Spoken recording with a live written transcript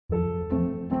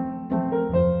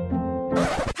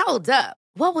Hold up.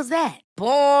 What was that?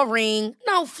 Boring.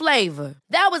 No flavor.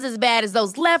 That was as bad as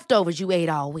those leftovers you ate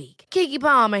all week. Keke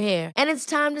Palmer here. And it's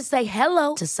time to say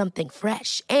hello to something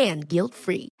fresh and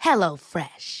guilt-free. Hello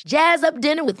Fresh. Jazz up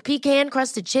dinner with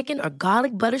pecan-crusted chicken or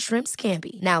garlic butter shrimp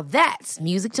scampi. Now that's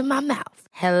music to my mouth.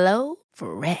 Hello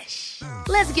Fresh.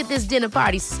 Let's get this dinner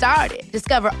party started.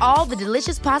 Discover all the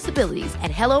delicious possibilities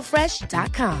at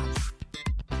hellofresh.com.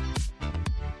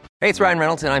 Hey, it's Ryan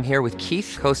Reynolds, and I'm here with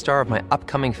Keith, co-star of my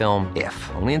upcoming film,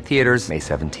 If, only in theaters May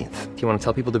 17th. Do you want to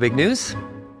tell people the big news?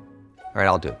 All right,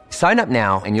 I'll do it. Sign up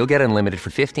now and you'll get unlimited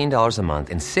for $15 a month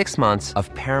and 6 months of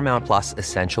Paramount Plus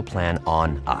Essential Plan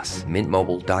on us.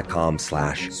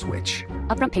 MintMobile.com/switch.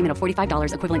 Upfront payment of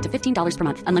 $45 equivalent to $15 per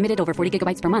month. Unlimited over 40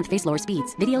 gigabytes per month. Face lower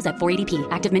speeds. Videos at 480p.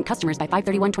 Active Mint customers by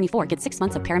 531.24 get 6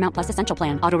 months of Paramount Plus Essential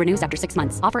Plan. Auto renews after 6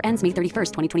 months. Offer ends May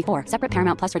 31st, 2024. Separate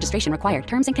Paramount Plus registration required.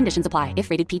 Terms and conditions apply if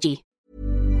rated PG.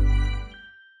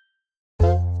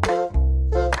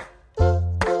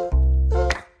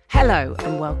 Hello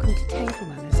and welcome to Table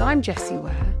Manners. I'm Jessie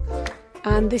Ware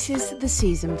and this is the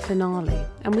season finale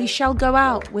and we shall go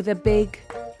out with a big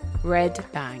red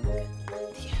bang.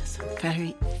 Yes, I'm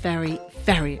very, very,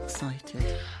 very excited.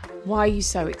 Why are you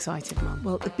so excited, Mum?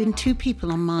 Well, there have been 2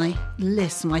 people on my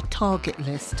list, my target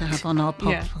list to have on our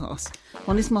podcast. Yeah.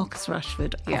 One is Marcus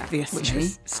Rashford, obviously. Which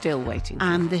is still waiting for.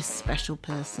 And this special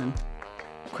person.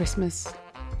 Christmas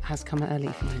has come early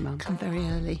for you, Mum. Come very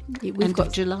early. We've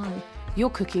got July. You're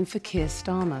cooking for Keir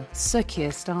Starmer, Sir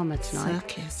Keir Starmer tonight. Sir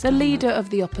Keir Starmer. The leader of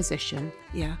the opposition.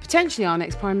 Yeah. Potentially our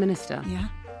next Prime Minister. Yeah.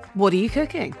 What are you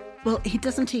cooking? Well, he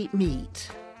doesn't eat meat.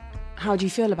 How do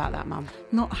you feel about that, Mum?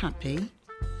 Not happy,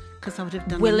 because I would have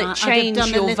done... Will it change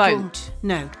your vote?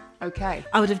 No. Okay.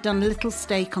 I would have done a little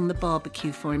steak on the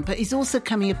barbecue for him, but he's also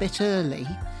coming a bit early,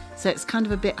 so it's kind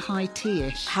of a bit high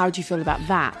tea-ish. How do you feel about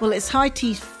that? Well, it's high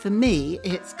tea for me.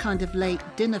 It's kind of late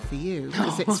dinner for you,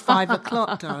 because it's 5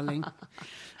 o'clock, darling.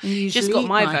 Just got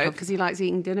my vote because he likes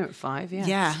eating dinner at 5. Yeah,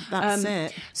 yeah, that's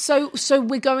it. So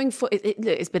we're going for it.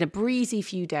 Look, it's been a breezy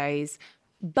few days,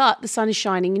 but the sun is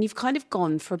shining, and you've kind of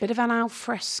gone for a bit of an al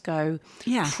fresco,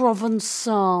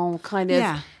 Provençal kind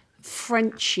of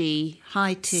Frenchy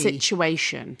high tea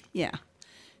situation. Yeah.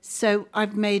 So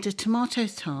I've made a tomato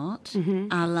tart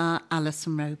a la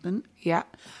Alison Roban. Yeah.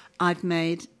 I've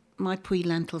made my pui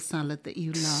lentil salad that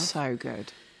you love. So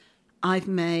good. I've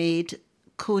made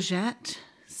courgette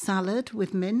salad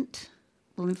with mint.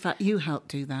 Well, in fact, you helped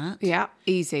do that. Yeah,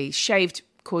 easy. Shaved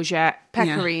courgette,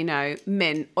 pecorino,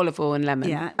 mint, olive oil and lemon.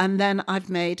 Yeah, and then I've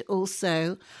made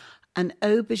also an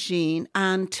aubergine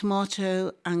and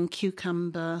tomato and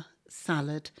cucumber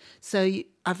salad. So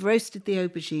I've roasted the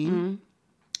aubergine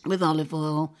with olive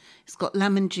oil. It's got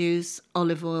lemon juice,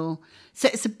 olive oil. So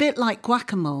it's a bit like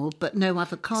guacamole, but no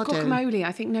avocado. It's guacamole.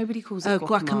 I think nobody calls it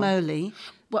guacamole.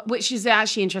 Which is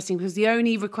actually interesting because the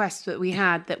only request that we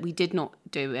had that we did not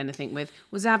do anything with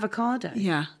was avocado.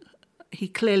 Yeah. He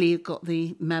clearly got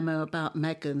the memo about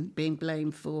Meghan being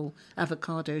blamed for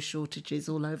avocado shortages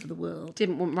all over the world.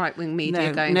 Didn't want right-wing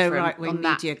media going no for right-wing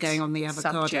media going on the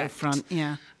avocado subject. front.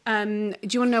 Yeah. Do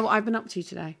you want to know what I've been up to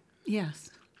today? Yes.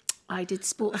 I did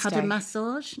sports Had day. a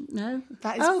massage? No?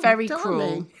 That is very darling.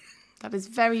 cruel. That is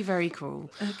very, very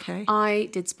cruel. Okay. I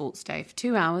did sports day for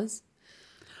 2 hours.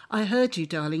 I heard you,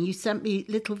 darling. You sent me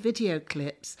little video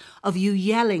clips of you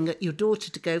yelling at your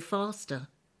daughter to go faster.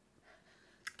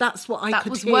 That's what I could hear. That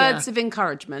was words of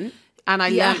encouragement, and I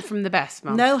learned from the best,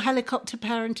 Mum. No helicopter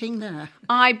parenting there.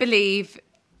 I believe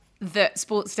that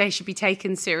sports day should be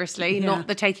taken seriously, not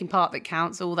the taking part that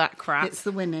counts, all that crap. It's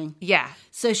the winning. Yeah.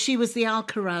 So she was the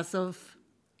Alcaraz of...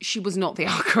 She was not the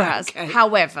Alcaraz. Okay.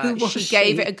 However, she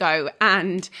gave it a go,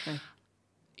 and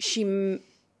she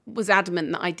was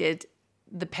adamant that I did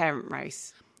the parent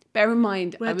race. Bear in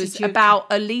mind, I was about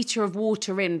a litre of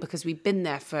water in because we'd been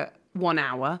there for 1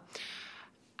 hour,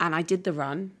 and I did the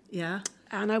run. Yeah.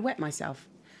 And I wet myself.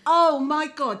 Oh, my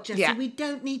God, Jessie, we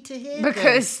don't need to hear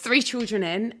Because 3 children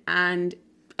in and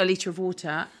a litre of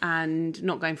water and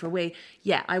not going for a wee.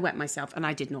 Yeah, I wet myself and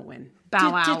I did not win.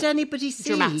 Bow out. Did anybody see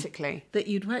dramatically that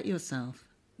you'd wet yourself?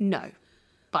 No.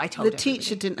 But I told the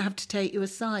teacher didn't have to take you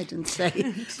aside and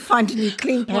say, find a new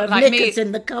clean pair of knickers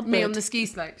in the cupboard. Me on the ski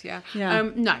slopes, yeah.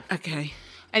 No. Okay.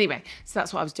 Anyway, so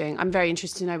that's what I was doing. I'm very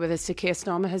interested to know whether Sir Keir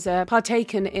Starmer has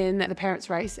partaken in the parents'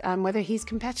 race and whether he's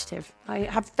competitive. I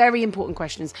have very important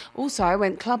questions. Also, I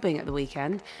went clubbing at the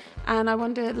weekend, and I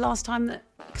wonder the last time that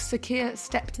Sir Keir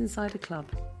stepped inside a club.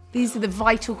 These are the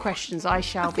vital questions I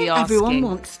shall be asking. Everyone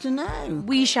wants to know.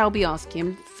 We shall be asking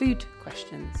him food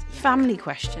questions, family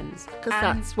questions. Because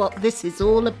that's what this is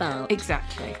all about.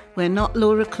 Exactly. We're not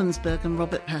Laura Kunsberg and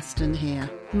Robert Peston here.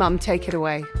 Mum, take it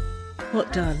away.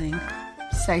 What, darling?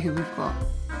 Say who we've got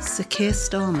Sir Keir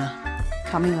Starmer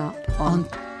coming up on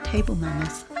Table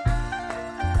Manners.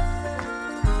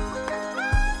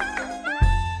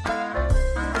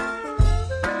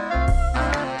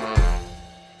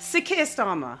 Sir Keir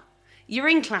Starmer, you're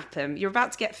in Clapham, you're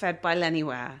about to get fed by Lenny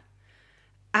Ware,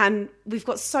 and we've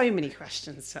got so many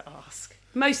questions to ask,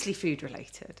 mostly food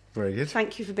related. Very good.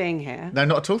 Thank you for being here. No,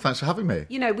 not at all. Thanks for having me.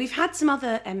 You know, we've had some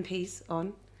other MPs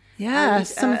on. Yeah, And,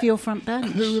 some of your front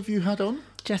bench. Who have you had on?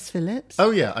 Jess Phillips.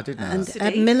 Oh, yeah, I did know And that.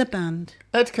 Ed Miliband.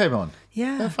 Ed came on.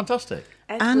 Yeah. Oh, fantastic.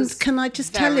 Ed And was can I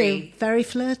just tell you, very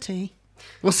flirty.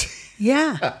 Was he?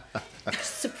 Yeah.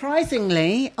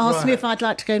 Surprisingly, asked me Right. if I'd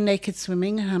like to go naked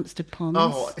swimming in Hampstead Ponds.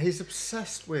 Oh, he's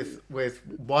obsessed with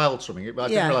wild swimming. I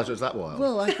didn't Yeah. realise it was that wild.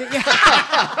 Well, I think,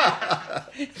 yeah.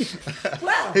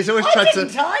 Well, He's always I tried didn't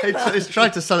to. either. He's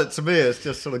tried to sell it to me as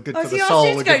just sort of good Oh, for so the he soul. asked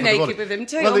you to and go good for the naked body. with him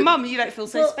too? Well, Oh, Mum, you don't feel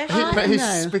so special. But he's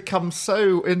know. become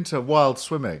so into wild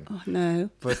swimming. Oh, no.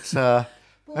 But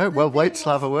wait till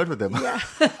I have a word with him. Yeah.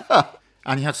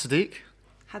 And you had Sadiq.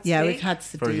 Had Yeah, Sadiq. we've had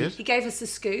Very Sadiq. good. He gave us a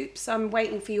scoop, so I'm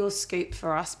waiting for your scoop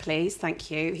for us, please.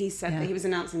 Thank you. He said that he was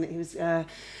announcing that he was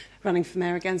running for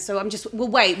mayor again. So we'll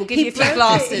wait. We'll give you a few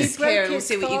glasses here and we'll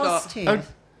see what you got.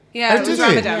 Yeah, it was did he?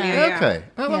 Ramadan. Yeah. Okay.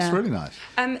 Oh, that's Yeah. really nice.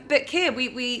 But Keir,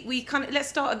 we kind of let's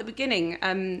start at the beginning.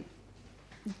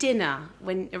 Dinner,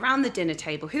 when around the dinner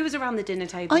table. Who was around the dinner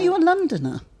table? Are you a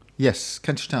Londoner? Yes,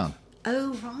 Kentish Town.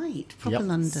 Oh, right. Proper Yep.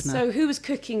 Londoner. So who was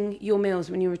cooking your meals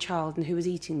when you were a child, and who was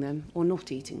eating them or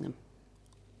not eating them?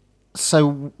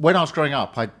 So when I was growing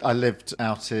up, I lived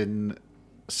out in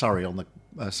Surrey on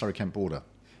the Surrey-Kent border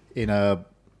in a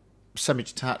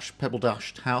semi-detached,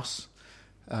 pebble-dashed house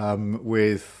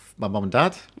with my mum and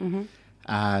dad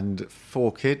and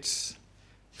 4 kids,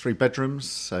 3 bedrooms.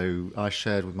 So I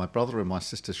shared with my brother and my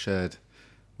sister shared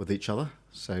with each other.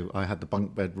 So I had the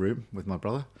bunk bed room with my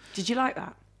brother. Did you like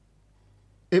that?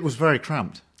 It was very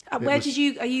cramped. Are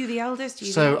you the eldest?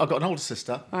 So I've got an older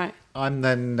sister. Right. I'm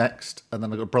then next, and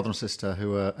then I've got a brother and sister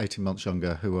who are 18 months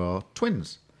younger, who are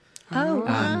twins. Oh, wow.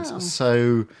 And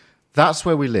so that's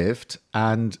where we lived.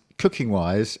 And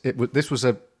cooking-wise, this was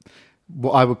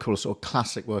what I would call a sort of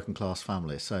classic working class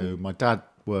family. So my dad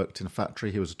worked in a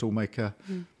factory; he was a toolmaker.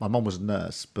 My mum was a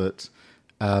nurse, but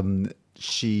I don't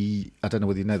know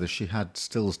whether you know this, she had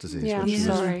Still's disease Yeah, when she was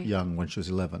sorry. young, when she was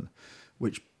 11,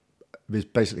 which is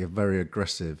basically a very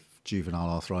aggressive juvenile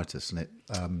arthritis, and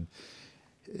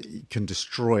it can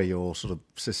destroy your sort of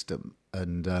system.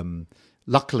 And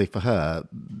luckily for her,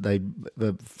 they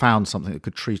found something that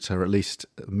could treat her, at least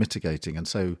mitigating. And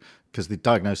so, because the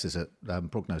prognosis at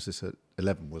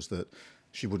 11 was that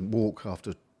she wouldn't walk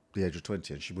after the age of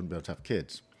 20 and she wouldn't be able to have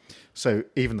kids. So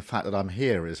even the fact that I'm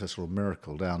here is a sort of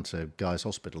miracle, down to Guy's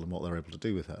Hospital and what they're able to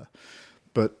do with her.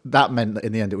 But that meant that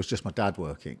in the end it was just my dad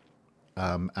working.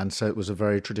 And so it was a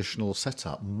very traditional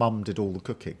setup. Mum did all the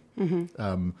cooking.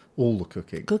 All the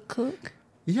cooking. Good cook.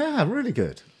 Yeah, really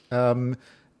good.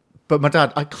 But my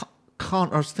dad, I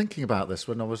was thinking about this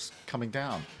when I was coming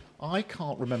down. I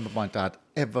can't remember my dad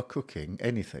ever cooking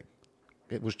anything.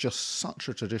 It was just such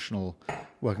a traditional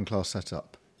working class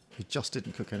setup. He just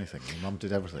didn't cook anything. My mum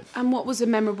did everything. And what was a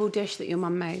memorable dish that your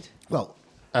mum made? Well,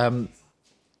 when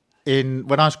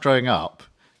I was growing up,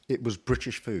 it was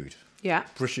British food. Yeah.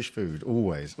 British food,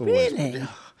 always. Really?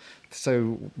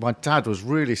 So my dad was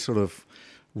really sort of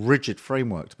rigid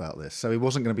frameworked about this. So he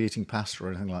wasn't going to be eating pasta or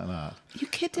anything like that. You're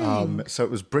kidding. So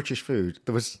it was British food.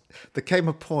 There came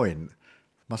a point,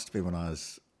 must have been when I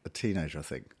was a teenager, I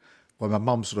think, when my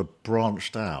mum sort of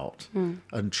branched out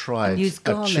and tried used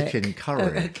a garlic. chicken curry.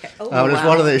 Oh, okay. Oh, It was wow.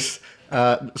 one of these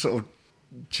sort of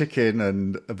chicken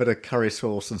and a bit of curry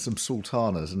sauce and some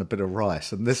sultanas and a bit of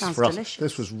rice. And this Sounds for us, delicious.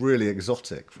 this was really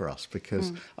exotic for us,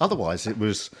 because otherwise it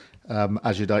was,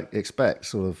 as you'd expect,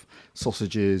 sort of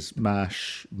sausages,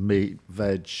 mash, meat,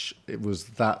 veg. It was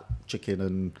that chicken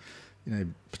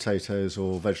and potatoes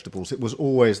or vegetables. It was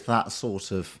always that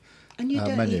sort of And you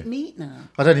don't menu. eat meat now.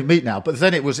 I don't eat meat now, but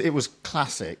then it was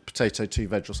classic potato, 2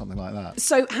 veg or something like that.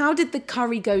 So how did the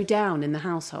curry go down in the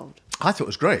household? I thought it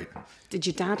was great. Did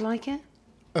your dad like it?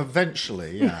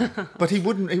 Eventually, yeah, but he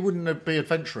wouldn't be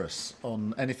adventurous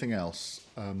on anything else.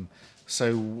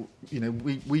 So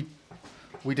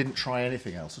we didn't try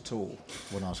anything else at all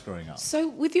when I was growing up. So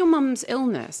with your mum's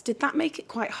illness, did that make it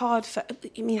quite hard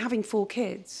having 4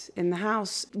 kids in the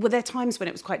house? Were there times when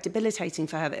it was quite debilitating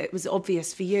for her, that it was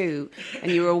obvious for you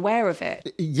and you were aware of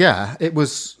it? Yeah, it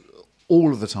was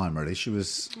all of the time, really. She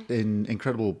was in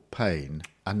incredible pain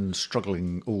and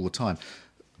struggling all the time.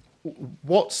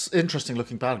 what's interesting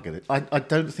looking back at it, I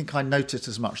don't think I noticed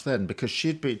as much then because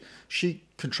she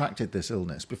contracted this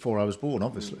illness before I was born,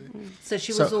 obviously. Mm-hmm. So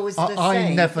she was always the same.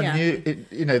 I never knew it.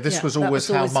 This was always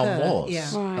how Mum her. was. Yeah.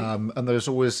 Right. And there was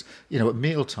always, at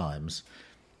meal times,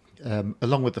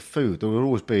 along with the food, there would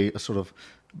always be a sort of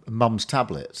Mum's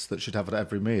tablets that she'd have at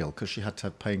every meal because she had to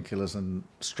have painkillers and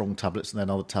strong tablets and then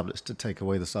other tablets to take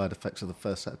away the side effects of the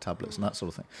first set of tablets and that sort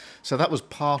of thing. So that was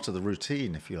part of the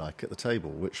routine, if you like, at the table,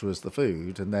 which was the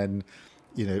food and then,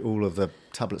 all of the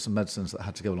tablets and medicines that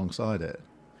had to go alongside it.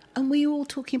 And were you all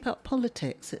talking about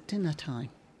politics at dinner time?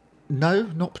 No,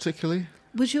 not particularly.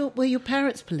 Were your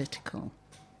parents political?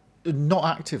 Not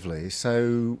actively.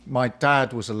 So my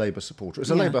dad was a Labour supporter. It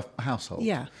was a Labour household.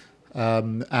 Yeah.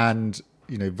 And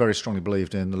very strongly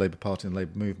believed in the Labour Party and the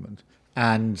Labour movement.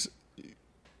 And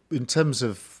in terms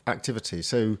of activity,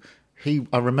 so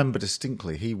I remember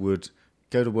distinctly, he would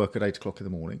go to work at 8 o'clock in the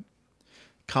morning,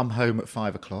 come home at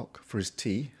 5 o'clock for his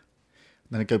tea,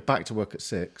 and then he'd go back to work at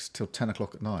 6 till 10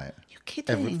 o'clock at night. You're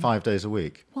kidding. Every 5 days a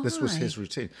week. Why? This was his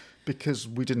routine. Because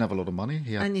we didn't have a lot of money.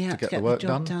 He had And to get the work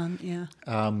done. Yeah.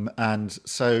 And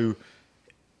so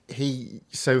he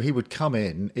would come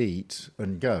in, eat,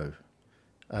 and go.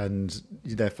 And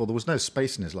therefore there was no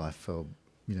space in his life for,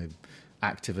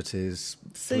 activities,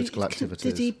 political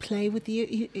activities. Did he play with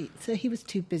you? So he was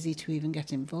too busy to even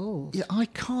get involved. Yeah, I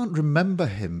can't remember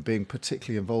him being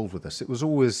particularly involved with us. It was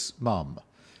always Mum,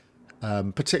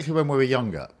 particularly when we were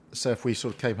younger. So if we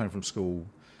sort of came home from school,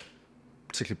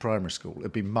 particularly primary school,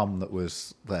 it'd be Mum that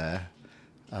was there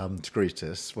to greet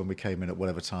us when we came in at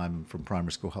whatever time from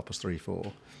primary school, 3:30,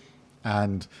 4.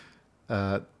 And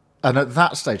at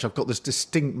that stage, I've got this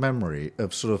distinct memory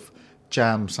of sort of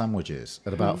jam sandwiches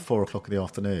at about 4 o'clock in the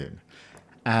afternoon.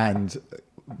 And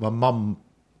my mum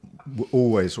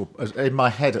always, in my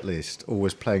head at least,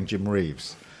 always playing Jim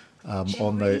Reeves.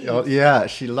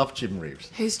 She loved Jim Reeves.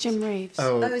 Who's Jim Reeves?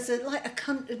 Oh, is it like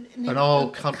An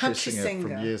old country singer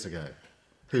from years ago.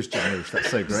 Who's Jim Reeves? That's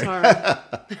so great. Sorry.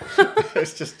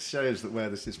 It just shows where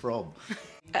this is from.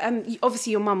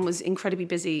 Obviously, your mum was incredibly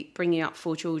busy bringing up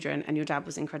 4 children, and your dad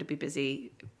was incredibly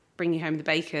busy bringing home the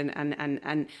bacon.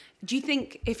 And do you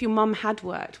think if your mum had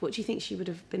worked, what do you think she would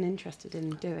have been interested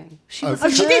in doing? She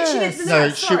did. She did. No,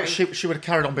 she would have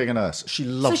carried on being a nurse. She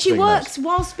loved. So she being worked a nurse.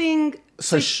 whilst being.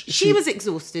 So she was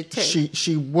exhausted too.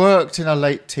 She worked in her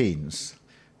late teens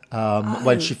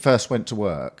when she first went to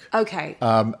work. Okay.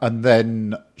 And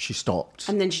then she stopped.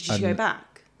 And then did she go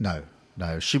back? No,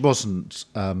 she wasn't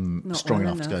strong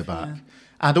enough to go back. Yeah.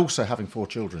 And also having 4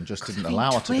 children just didn't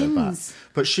allow her to go back.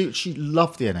 But she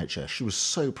loved the NHS. She was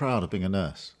so proud of being a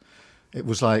nurse. It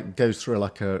was like, goes through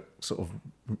like a sort of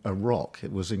a rock.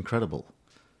 It was incredible.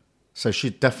 So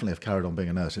she'd definitely have carried on being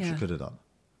a nurse if she could have done.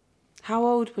 How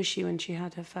old was she when she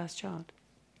had her first child?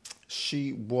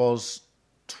 She was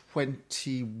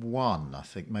 21, I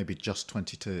think, maybe just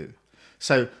 22.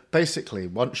 So basically,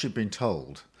 once she'd been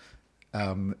told,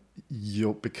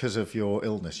 because of your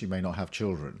illness, you may not have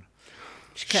children.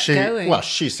 She kept going. Well,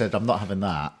 she said, I'm not having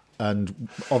that. And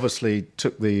obviously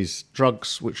took these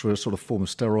drugs, which were a sort of form of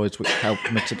steroids, which helped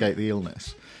mitigate the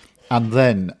illness. And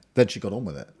then she got on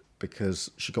with it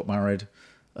because she got married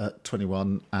at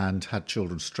 21 and had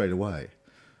children straight away.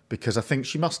 Because I think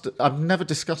I've never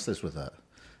discussed this with her.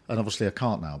 And obviously I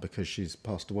can't now because she's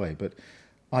passed away. But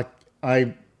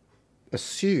I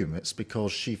assume it's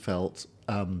because she felt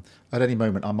at any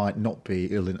moment I might not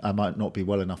be I might not be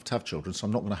well enough to have children, so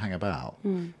I'm not going to hang about.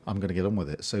 I'm going to get on with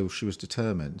it. So she was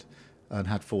determined and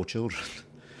had 4 children.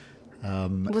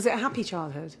 Was it a happy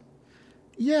childhood?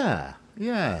 Yeah.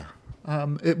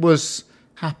 It was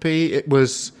happy. It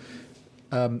was.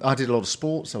 I did a lot of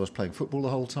sports. I was playing football the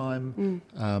whole time,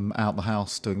 out the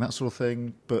house doing that sort of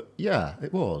thing. But yeah,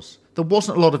 it was. There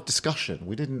wasn't a lot of discussion.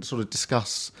 We didn't sort of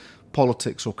discuss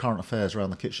politics or current affairs around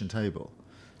the kitchen table.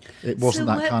 It wasn't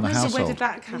that kind of household. So where did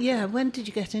that happen? Yeah, when did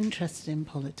you get interested in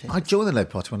politics? I joined the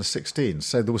Labour Party when I was 16,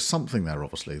 so there was something there,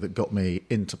 obviously, that got me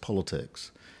into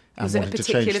politics. And Was it a wanted to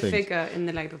change particular things. figure in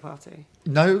the Labour Party?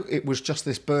 No, it was just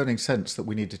this burning sense that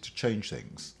we needed to change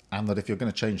things, and that if you're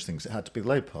going to change things, it had to be the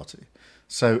Labour Party.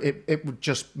 So it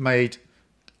just made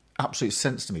absolute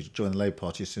sense to me to join the Labour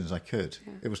Party as soon as I could.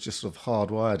 Yeah. It was just sort of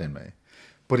hardwired in me.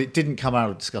 But it didn't come out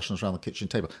of discussions around the kitchen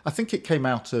table. I think it came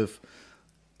out of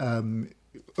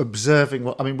observing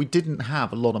we didn't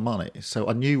have a lot of money. So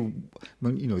I knew,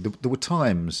 there were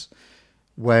times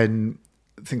when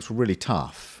things were really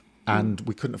tough and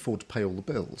we couldn't afford to pay all the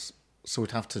bills. So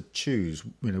we'd have to choose,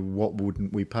 what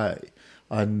wouldn't we pay?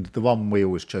 And the one we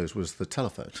always chose was the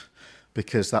telephone,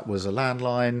 because that was a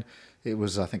landline. It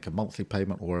was, I think, a monthly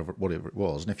payment or whatever it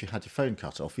was. And if you had your phone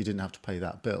cut off, you didn't have to pay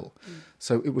that bill.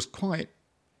 So it was quite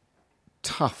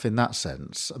tough in that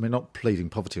sense. I mean, not pleading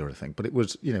poverty or anything, but it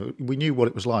was, we knew what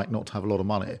it was like not to have a lot of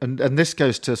money. And this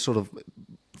goes to sort of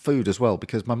food as well,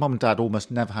 because my mum and dad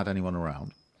almost never had anyone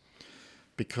around,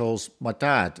 because my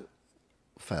dad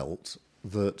felt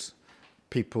that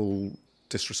people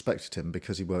disrespected him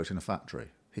because he worked in a factory.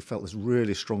 He felt this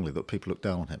really strongly that people looked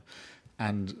down on him.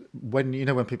 And when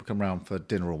people come round for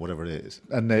dinner or whatever it is,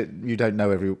 and you don't know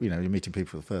you're meeting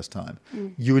people for the first time,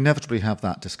 you inevitably have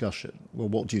that discussion. Well,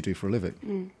 what do you do for a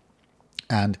living?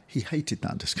 And he hated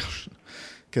that discussion,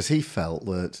 because he felt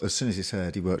that as soon as he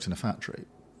said he worked in a factory,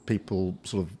 people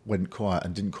sort of went quiet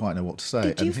and didn't quite know what to say.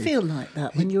 Did you feel like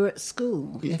that when you were at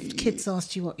school? If kids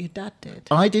asked you what your dad did?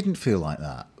 I didn't feel like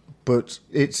that, but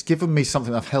it's given me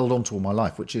something I've held on to all my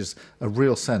life, which is a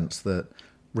real sense that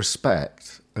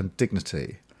respect and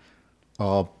dignity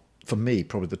are, for me,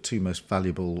 probably the two most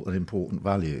valuable and important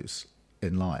values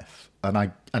in life. And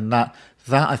that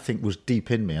I think was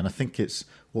deep in me, and I think it's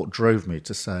what drove me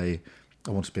to say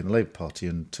I want to be in the Labour Party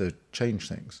and to change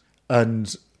things.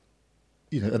 And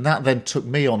and that then took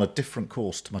me on a different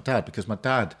course to my dad, because my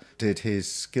dad did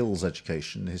his skills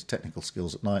education, his technical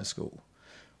skills at night school,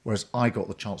 whereas I got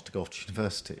the chance to go off to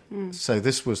university. So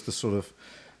this was the sort of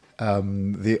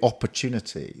the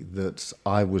opportunity that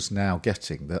I was now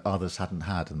getting that others hadn't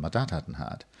had and my dad hadn't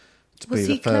had. Was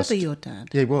he clever, your dad?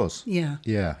 Yeah, he was. Yeah.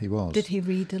 Yeah, he was. Did he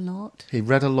read a lot? He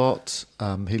read a lot.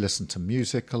 He listened to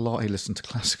music a lot. He listened to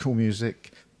classical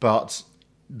music. But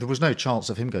there was no chance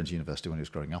of him going to university when he was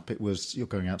growing up. It was, you're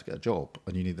going out to get a job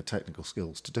and you need the technical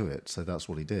skills to do it. So that's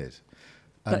what he did.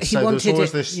 And but he so wanted there was always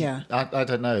it, this, yeah. I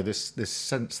don't know, this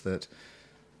sense that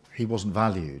he wasn't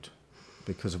valued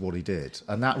because of what he did.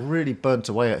 And that really burnt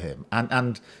away at him.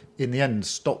 And in the end,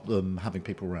 stopped them having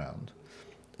people around.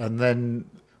 And then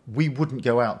we wouldn't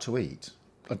go out to eat.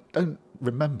 I don't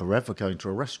remember ever going to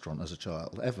a restaurant as a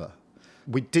child, ever.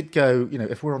 We did go,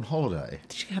 if we're on holiday.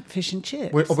 Did you have fish and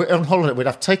chips? We're on holiday. We'd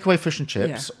have takeaway fish and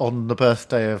chips on the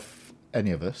birthday of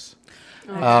any of us.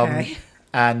 Okay.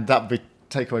 And that would be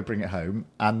takeaway, bring it home.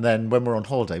 And then when we're on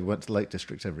holiday, we went to the Lake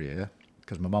District every year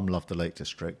because my mum loved the Lake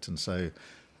District. And so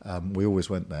we always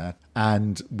went there.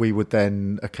 And we would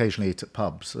then occasionally eat at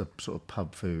pubs, sort of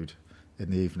pub food in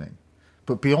the evening.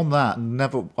 But beyond that,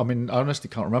 never. I mean, I honestly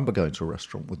can't remember going to a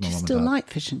restaurant with my mum and dad. Do you still like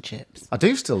fish and chips? I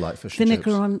do still like fish and chips.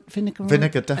 Vinegar on?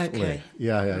 Vinegar, definitely. Okay.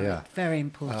 Yeah. Very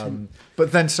important.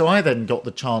 But then, so I then got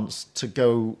the chance to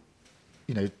go,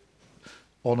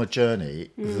 on a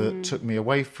journey that took me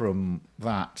away from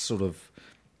that sort of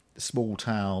small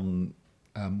town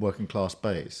working class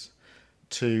base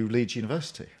to Leeds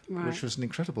University, which was an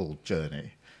incredible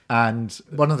journey. And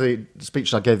one of the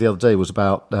speeches I gave the other day was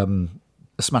about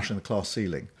smashing the class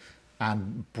ceiling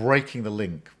and breaking the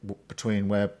link between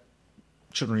where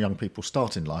children and young people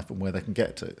start in life and where they can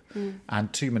get to.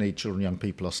 And too many children and young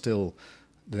people are still,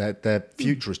 their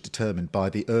future is determined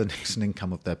by the earnings and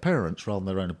income of their parents rather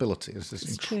than their own ability.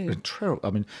 It's true.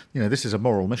 I mean, this is a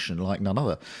moral mission like none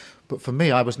other. But for me,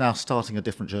 I was now starting a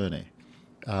different journey,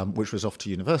 which was off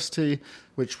to university,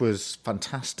 which was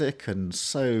fantastic. And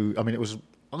so, it was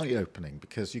eye-opening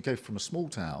because you go from a small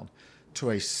town to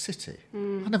a city.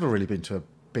 I've never really been to a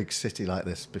big city like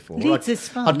this before. Leeds is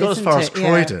fun, I'd got as far as it?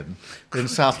 Croydon in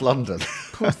South London.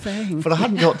 Poor thing. But I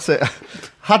hadn't got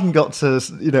to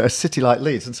a city like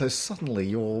Leeds. And so suddenly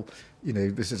you're,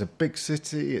 this is a big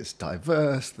city, it's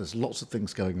diverse, there's lots of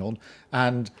things going on.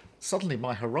 And suddenly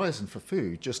my horizon for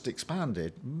food just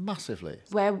expanded massively.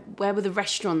 Where were the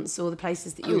restaurants or the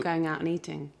places that you were going out and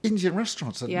eating? Indian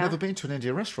restaurants. I'd never been to an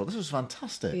Indian restaurant. This was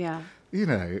fantastic. Yeah.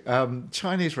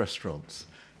 Chinese restaurants,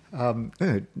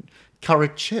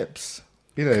 curried chips.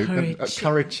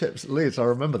 Curried chips. Leeds. I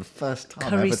remember the first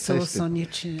time I ever tasted curry sauce on your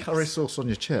chips. Curry sauce on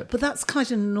your chip. But that's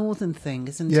quite a northern thing,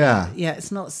 isn't it? Yeah. Yeah,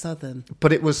 it's not southern.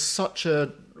 But it was such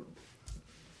a,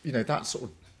 that sort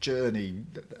of journey,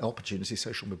 opportunity,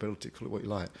 social mobility, call it what you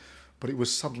like. But it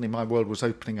was suddenly my world was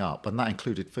opening up, and that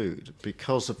included food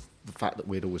because of the fact that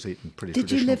we'd always eaten pretty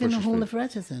traditional Did you live in a British hall food. of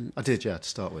residence? I did, yeah, to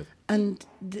start with. And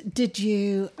did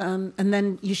you, and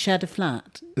then you shared a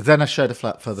flat? Then I shared a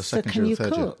flat for the So second can year you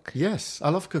and third cook? year. Yes, I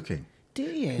love cooking. Do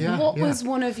you? Yeah. What was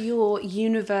one of your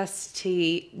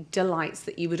university delights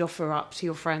that you would offer up to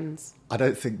your friends? I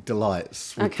don't think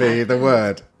delights would be the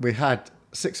word. We had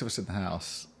 6 of us in the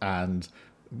house, and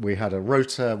we had a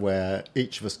rota where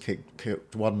each of us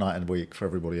cooked one night in a week for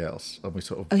everybody else, and we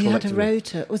sort of. Oh, you had a collectively-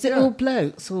 rota. Was it all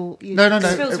blokes or? No. It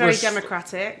feels it very was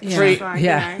democratic. Yeah.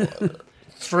 It's like,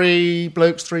 3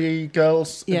 blokes, 3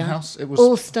 girls in the house. It was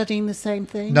all studying the same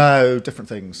thing? No, different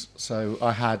things. So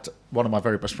I had one of my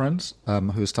very best friends who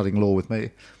was studying law with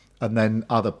me. And then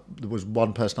there was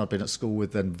one person I'd been at school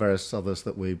with, then various others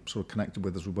that we sort of connected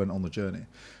with as we went on the journey.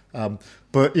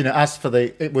 But, as for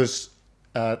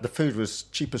the food was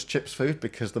cheap as chips food,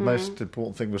 because the most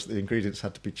important thing was that the ingredients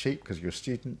had to be cheap, because you're a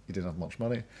student, you didn't have much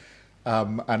money.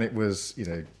 And it was,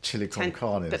 chili con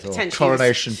carne or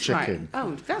coronation chicken. Right.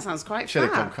 Oh, that sounds quite chili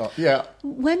fab. con carne. Yeah.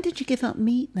 When did you give up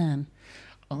meat then?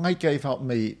 I gave up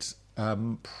meat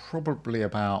probably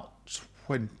about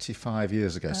 25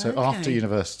 years ago. So after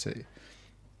university,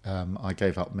 I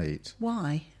gave up meat.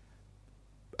 Why?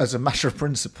 As a matter of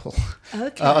principle.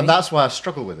 Okay. And that's why I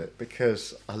struggle with it,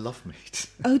 because I love meat.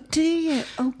 Oh, do you?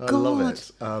 Oh, God. I love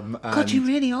it. God, you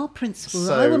really are principled.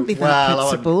 So, I wouldn't be that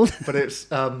principled. But it's...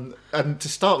 and to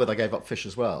start with, I gave up fish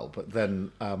as well. But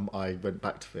then I went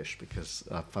back to fish because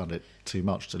I found it too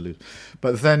much to lose.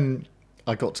 But then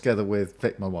I got together with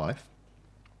Vic, my wife.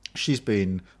 She's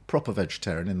been proper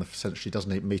vegetarian in the sense she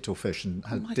doesn't eat meat or fish, and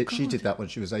she did that when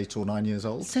she was 8 or 9 years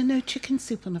old. So no chicken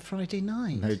soup on a Friday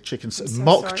night? No chicken soup. So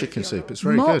Mock chicken soup. It's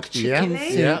very Mock good. chicken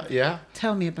soup. Yeah.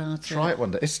 Tell me about it. Try it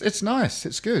one day. It's nice.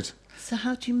 It's good. So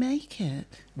how do you make it?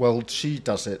 Well, she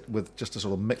does it with just a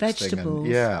sort of mixed Vegetables.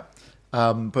 thing.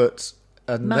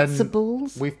 And Matzo then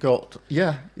balls? We've got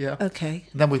Okay.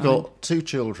 And then we've got 2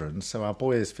 children. So our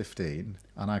boy is 15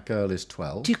 and our girl is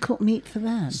 12. Do you cook meat for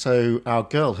them? So our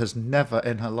girl has never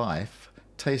in her life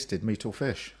tasted meat or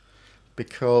fish,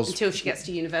 because Until she gets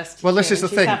to university. Well, this is the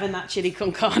she's thing. having that chili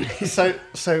con carne. so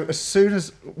as soon as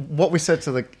what we said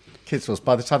to the kids was,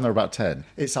 by the time they're about 10,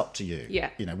 it's up to you. Yeah.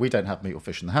 We don't have meat or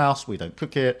fish in the house. We don't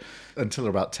cook it until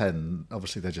they're about 10.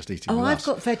 Obviously, they're just eating. Oh, with I've us.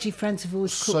 got veggie friends who've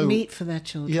always cooked meat for their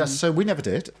children. Yeah, so we never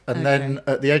did. And then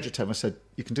at the age of 10, we said,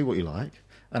 you can do what you like.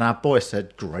 And our boy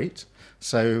said, great.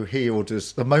 So he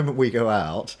orders, the moment we go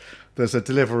out, there's a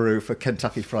Deliveroo for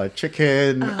Kentucky Fried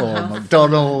Chicken or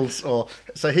McDonald's.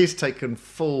 So he's taken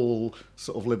full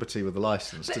sort of liberty with the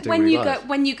license to do what he likes.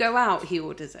 When you go out, he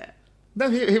orders it. No,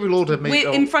 he will order meat.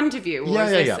 In front of you? Or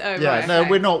is this, Yeah. Oh, right, No, okay.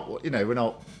 we're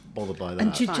not bothered by that.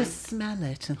 And you just smell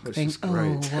it and Which think, is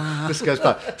great. oh, wow. This goes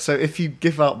back. So if you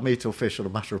give up meat or fish on a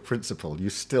matter of principle, you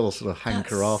still sort of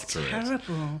hanker That's after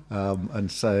terrible. it.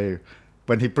 And so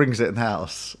when he brings it in the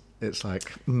house, it's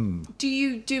like, Do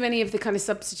you do any of the kind of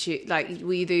substitute, like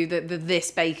will you do the this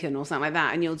bacon or something like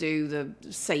that, and you'll do the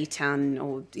seitan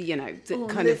or the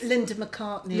kind of Linda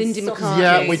McCartney.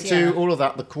 Yeah, we do all of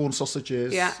that. The corn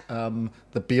sausages, Yeah.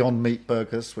 The Beyond Meat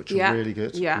burgers, which are really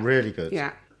good. Yeah. Really good.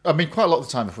 Yeah. I mean, quite a lot of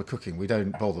the time if we're cooking, we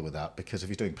don't bother with that, because if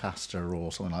you're doing pasta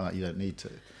or something like that, you don't need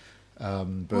to.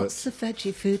 But What's the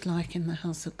veggie food like in the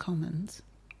House of Commons?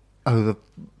 the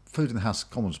food in the House of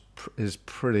Commons is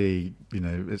pretty,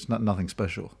 it's nothing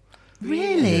special.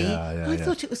 Really? Yeah, I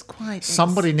thought it was quite...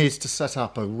 Somebody needs to set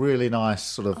up a really nice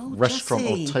sort of restaurant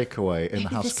Jessie. or takeaway in Maybe the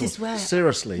House this of Commons. is where-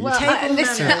 Seriously. Well, Table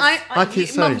listen, manners. I keep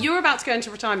saying- Mum, you're about to go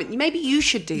into retirement. Maybe you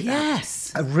should do that.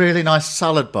 Yes. a really nice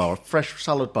salad bar, a fresh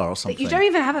salad bar or something. But you don't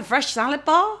even have a fresh salad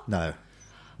bar? No.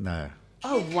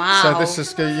 Oh, wow. So this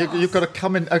is you've got to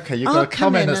come in. Okay, you've got to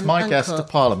come in as my guest to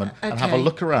Parliament and have a Okay.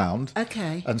 look around.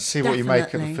 Okay, And see what you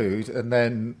make of the definitely. food, and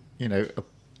then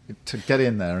to get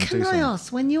in there and do Can I something.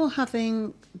 ask, when you're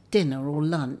having dinner or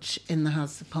lunch in the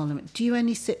House of Parliament, do you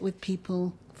only sit with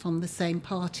people from the same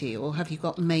party, or have you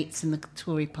got mates in the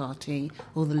Tory party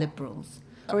or the Liberals?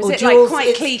 Or is it do like yours- quite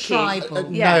it's cliquey?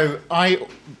 tribal? Yeah. No,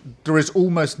 there is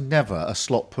almost never a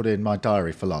slot put in my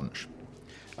diary for lunch,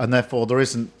 and therefore there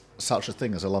isn't such a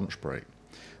thing as a lunch break.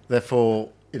 Therefore,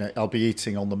 I'll be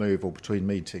eating on the move or between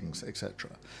meetings,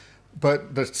 etc.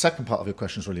 But the second part of your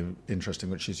question is really interesting,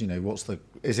 which is,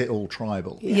 is it all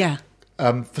tribal? Yeah.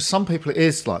 For some people, it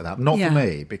is like that. Not Yeah. for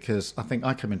me, because I think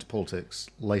I came into politics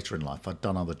later in life. I'd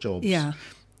done other jobs. Yeah.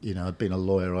 I'd been a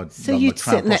lawyer. I'd So run you'd the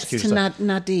Crown sit next to Prosecutor's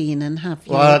Nadine and have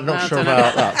your... Well, I'm not sure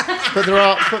about that. But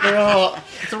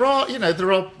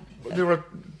there are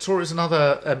Tories and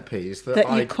other MPs that that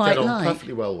you I quite get on like.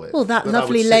 perfectly well with. Well, that I would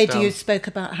lovely sit lady down- who spoke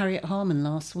about Harriet Harman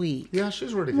last week. Yeah, she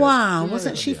was really good. Wow, Yeah,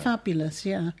 wasn't she yeah. fabulous?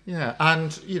 Yeah. Yeah,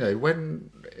 and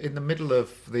when in the middle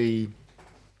of the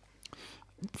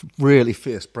really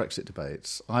fierce Brexit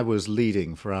debates, I was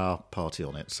leading for our party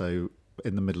on it. So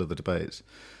in the middle of the debates,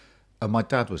 and my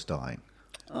dad was dying,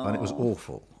 and it was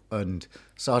awful. And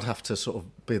so I'd have to sort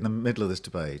of be in the middle of this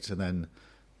debate and then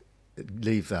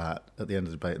leave that at the end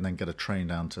of the debate and then get a train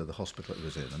down to the hospital it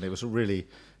was in. And it was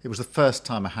the first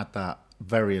time I had that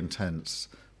very intense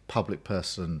public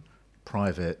person,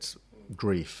 private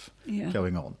grief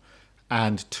going on.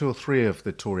 And 2 or 3 of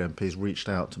the Tory MPs reached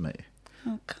out to me,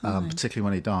 particularly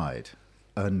when he died.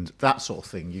 And that sort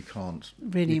of thing, you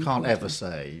can't ever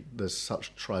say there's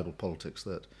such tribal politics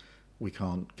that we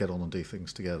can't get on and do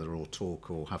things together or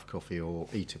talk or have coffee or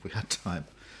eat if we had time.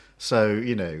 So,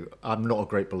 you know, I'm not a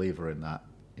great believer in that,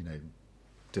 you know,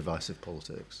 divisive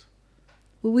politics.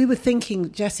 Well, we were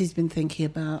thinking, Jessie's been thinking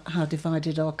about how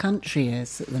divided our country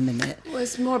is at the minute. Well,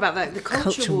 it's more about that, the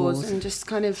culture wars and just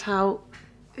kind of how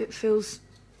it feels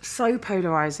so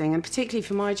polarising, and particularly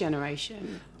for my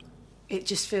generation, it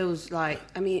just feels like,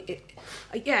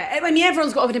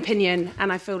 everyone's got an opinion,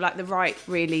 and I feel like the right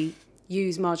really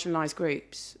use marginalised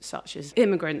groups such as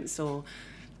immigrants or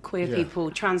queer people,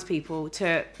 trans people,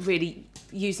 to really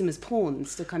use them as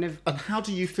pawns to kind of... And how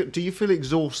do you feel? Do you feel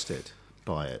exhausted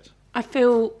by it?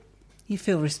 You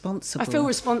feel responsible. I feel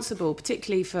responsible,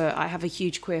 particularly I have a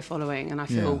huge queer following, and I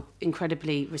feel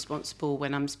incredibly responsible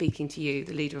when I'm speaking to you,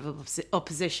 the leader of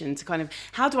opposition, to kind of,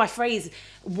 how do I phrase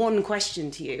one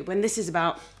question to you when this is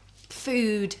about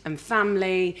food and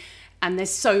family, and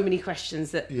there's so many questions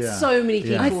that so many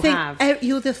people have. I think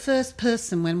you're the first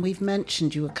person when we've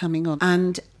mentioned you were coming on,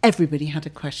 and everybody had a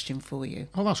question for you.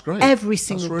 Oh, that's great. Every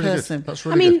single person. Good. That's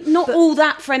really good. Not all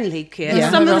that friendly, Keir.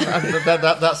 Yeah.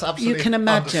 That's absolutely you can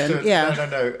imagine. Understood. Yeah.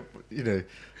 No. You know,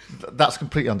 that's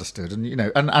completely understood, and you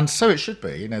know, and so it should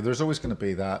be. You know, there's always going to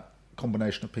be that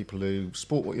combination of people who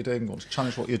support what you're doing, want to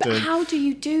challenge what you're doing. How do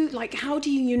you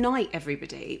unite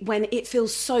everybody when it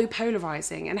feels so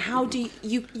polarising? And how do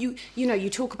you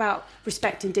talk about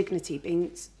respect and dignity being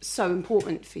so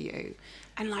important for you,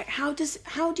 and like how do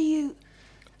you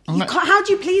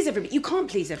please everybody? You can't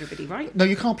please everybody, right? No,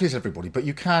 you can't please everybody, but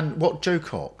you can. What Jo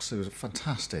Cox, who was a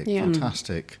fantastic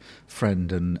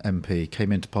friend and MP,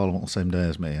 came into Parliament on the same day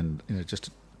as me, and you know, just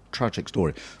a tragic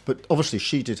story. But obviously,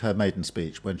 she did her maiden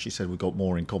speech when she said we've got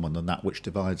more in common than that which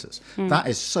divides us. That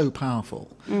is so powerful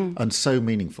and so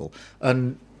meaningful,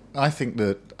 and I think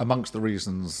that amongst the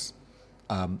reasons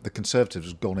the Conservatives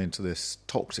have gone into this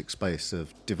toxic space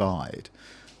of divide.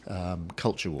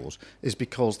 Culture wars is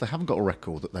because they haven't got a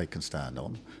record that they can stand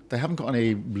on. They haven't got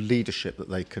any leadership that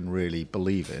they can really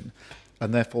believe in,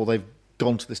 and therefore they've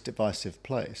gone to this divisive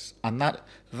place. And that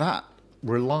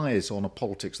relies on a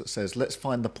politics that says, let's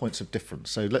find the points of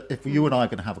difference. So if you and I are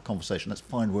going to have a conversation, let's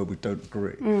find where we don't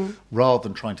agree, rather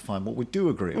than trying to find what we do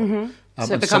agree on.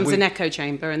 So it becomes an echo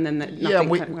chamber, and then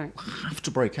we have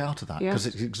to break out of that because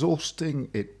it's exhausting.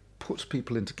 It puts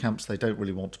people into camps they don't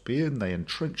really want to be in. They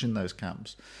entrench in those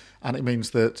camps. And it means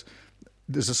that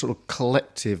there's a sort of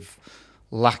collective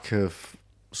lack of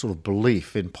sort of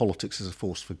belief in politics as a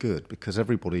force for good, because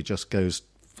everybody just goes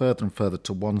further and further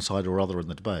to one side or other in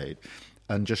the debate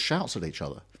and just shouts at each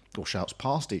other or shouts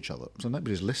past each other. So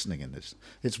nobody's listening in this.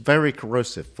 It's very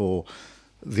corrosive for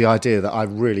the idea that I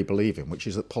really believe in, which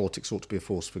is that politics ought to be a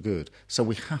force for good. So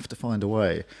we have to find a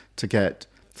way to get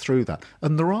through that.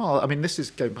 And there are, I mean, this is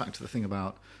going back to the thing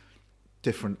about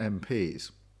different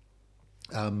MPs.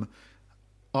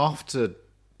 After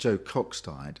Jo Cox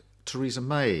died, Theresa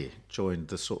May joined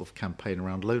the sort of campaign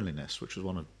around loneliness, which was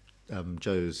one of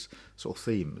Jo's sort of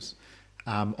themes,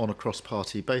 on a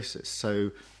cross-party basis.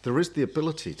 So there is the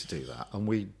ability to do that, and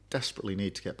we desperately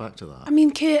need to get back to that. I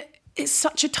mean, Keir, it's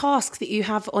such a task that you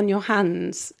have on your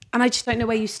hands, and I just don't know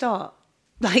where you start.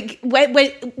 Like,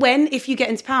 when, if you get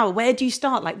into power, where do you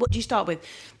start? Like, what do you start with?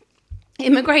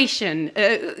 Immigration.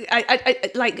 Does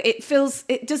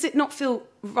it not feel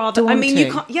rather... Daunting. I mean,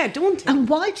 you can't... Yeah, daunting. And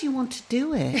why do you want to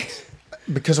do it?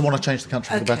 Because I want to change the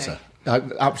country for the better. I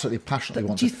absolutely passionately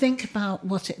want to. Do you think about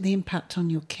the impact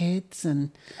on your kids and...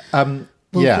 that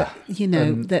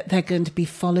they're going to be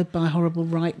followed by horrible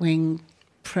right-wing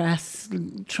press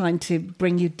trying to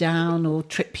bring you down or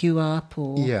trip you up,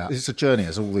 or it's a journey,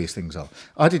 as all these things are.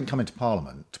 I didn't come into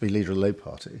Parliament to be leader of the Labour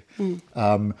Party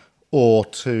or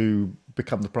to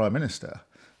become the Prime Minister.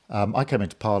 I came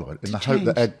into Parliament in the hope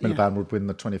that Ed Miliband would win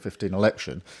the 2015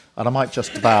 election, and I might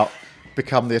just about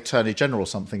become the Attorney General or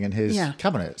something in his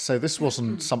cabinet. So this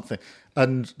wasn't something...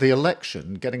 And the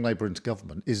election, getting Labour into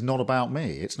government, is not about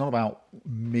me. It's not about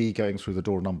me going through the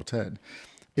door of number 10.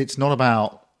 It's not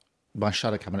about my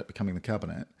shadow cabinet becoming the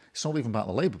cabinet. It's not even about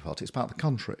the Labour Party. It's about the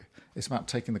country. It's about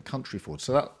taking the country forward.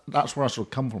 So that's where I sort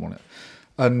of come from on it.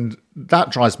 And that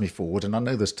drives me forward. And I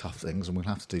know there's tough things, and we'll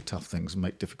have to do tough things and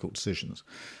make difficult decisions.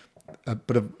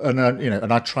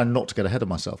 And I try not to get ahead of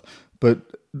myself. But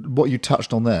what you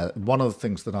touched on there, one of the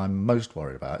things that I'm most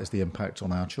worried about is the impact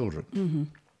on our children. Mm-hmm.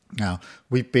 Now,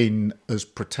 we've been as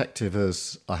protective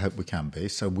as I hope we can be,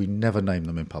 so we never name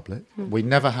them in public. We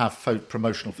never have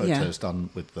promotional photos done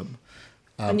with them.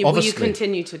 And will you Obviously,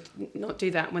 continue to not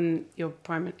do that when you're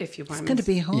if you're prime It's going to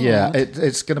be hard. yeah,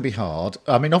 it's going to be hard.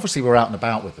 I mean, obviously we're out and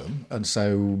about with them, and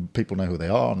so people know who they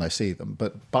are and they see them.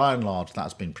 But by and large,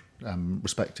 that's been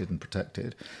respected and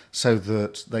protected, so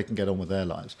that they can get on with their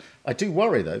lives. I do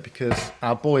worry though, because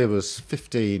our boy was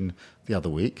 15 the other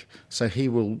week, so he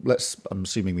will. I'm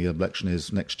assuming the election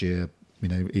is next year,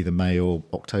 either May or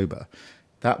October.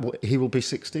 He will be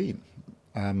 16.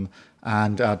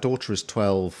 And our daughter is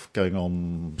 12, going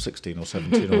on 16 or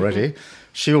 17 already.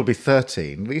 She will be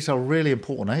 13. These are really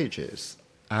important ages,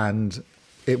 and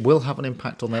it will have an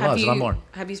impact on their lives. And I'm worried.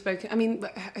 Have you spoken? I mean,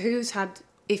 who's had,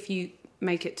 if you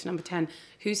make it to number 10,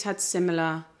 who's had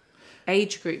similar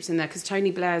age groups in there? Because Tony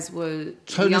Blair's were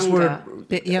younger.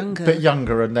 Bit younger. Bit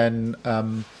younger, and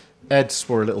then Ed's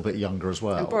were a little bit younger as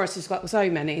well. And Boris has got so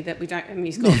many that we don't. I mean,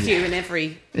 he's got a few in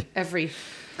every.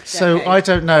 So decade. I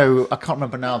don't know. I can't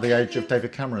remember now the age of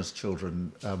David Cameron's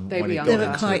children. They were when he younger. got They were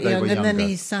into quite it. They young, were and then younger.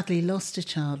 he sadly lost a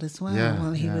child as well Yeah,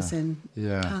 while he yeah, was in.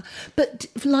 yeah. But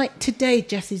like today,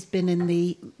 Jessie's been in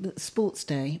the sports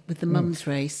day with the mums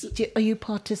race. Are you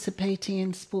participating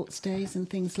in sports days and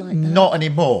things like that? Not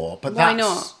anymore. But Why that's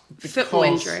not? Football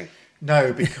because- injury.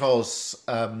 No, because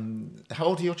how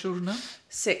old are your children now?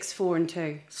 6, 4, and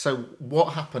 2. So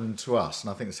what happened to us,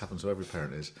 and I think this happens to every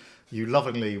parent, is you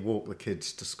lovingly walk the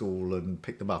kids to school and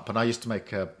pick them up. And I used to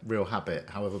make a real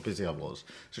habit, however busy I was,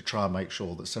 to try and make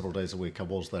sure that several days a week I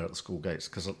was there at the school gates,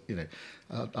 because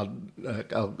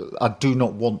I do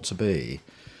not want to be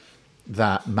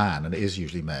that man, and it is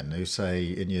usually men, who say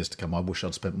in years to come, I wish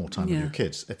I'd spent more time with Yeah. your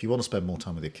kids. If you want to spend more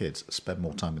time with your kids, spend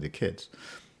more time with your kids.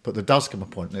 But there does come a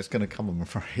point, and it's going to come, I'm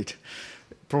afraid,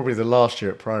 probably the last year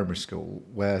at primary school,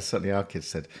 where certainly our kids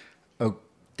said, "Oh,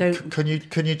 can you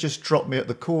just drop me at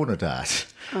the corner, Dad?"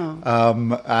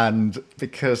 And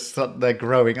because they're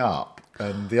growing up,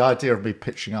 and the idea of me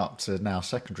pitching up to now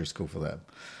secondary school for them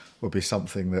would be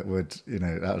something that would,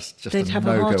 that's just They'd a have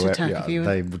a no-go. heart attack if you were-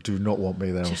 They do not want me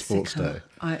there on sports day.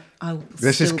 I'll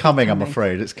This is still be coming, I'm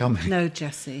afraid. It's coming. No,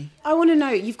 Jessie. I want to know,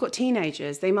 you've got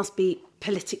teenagers, they must be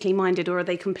politically minded, or are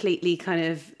they completely kind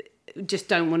of just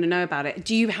don't want to know about it?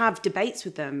 Do you have debates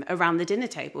with them around the dinner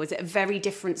table? Is it a very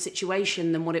different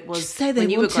situation than what it was Just say they when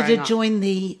you were wanted growing to up? join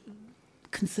the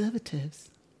Conservatives.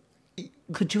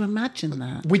 Could you imagine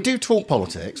that? We do talk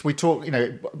politics. We talk,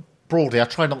 broadly. I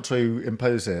try not to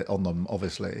impose it on them,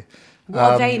 obviously. What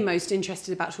are they most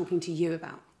interested about talking to you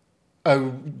about?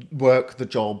 Work, the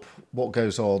job, what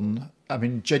goes on. I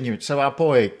mean, genuine. So our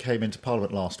boy came into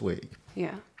Parliament last week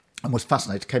Yeah. and was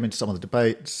fascinated, came into some of the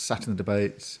debates, sat in the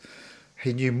debates.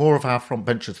 He knew more of our front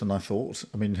benchers than I thought.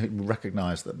 I mean, he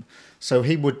recognised them. So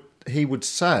he would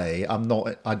say, I'm not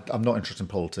interested in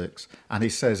politics. And he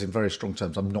says in very strong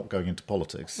terms, I'm not going into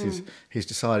politics. He's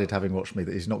decided, having watched me,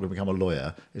 that he's not going to become a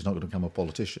lawyer. He's not going to become a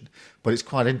politician. But it's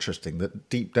quite interesting that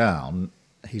deep down,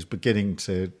 he's beginning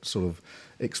to sort of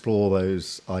explore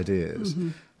those ideas.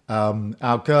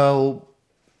 Our girl,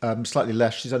 slightly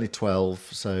less, she's only 12,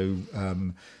 so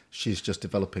she's just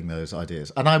developing those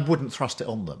ideas. And I wouldn't thrust it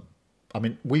on them. I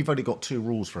mean, we've only got 2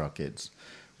 rules for our kids,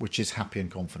 which is happy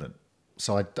and confident.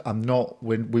 So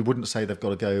we wouldn't say they've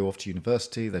got to go off to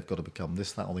university, they've got to become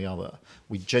this, that or the other.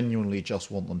 We genuinely just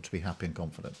want them to be happy and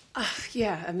confident.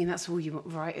 Yeah, I mean, that's all you want,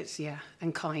 right? It's,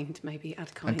 and kind, maybe,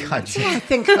 add kind. And kind. I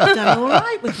think I've done all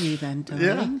right with you then, darling.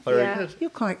 Yeah, very Yeah. good. You're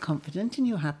quite confident and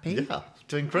you're happy. Yeah,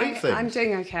 doing great things. I'm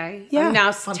doing okay. Yeah. I'm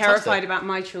now Fantastic. terrified about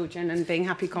my children and being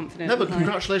happy, confident. No, but and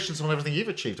congratulations on everything you've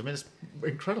achieved. I mean, it's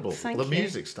incredible. Thank The you.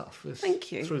 music stuff is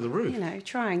Thank you. through the roof.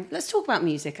 Trying. Let's talk about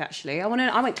music, actually. I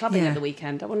went clubbing Yeah. at the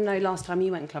weekend. I want to know last time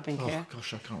you went clubbing, Keir. Oh,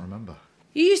 gosh, I can't remember.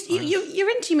 You're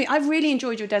into me. I've really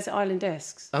enjoyed your Desert Island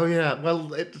Discs. Oh, yeah.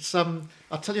 Well, it's I'll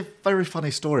tell you a very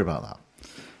funny story about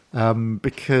that.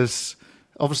 Because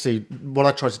obviously what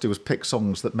I tried to do was pick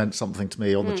songs that meant something to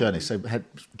me on the journey. So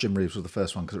Jim Reeves was the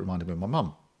first one because it reminded me of my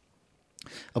mum.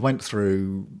 I went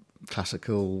through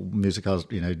classical music,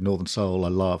 Northern Soul, I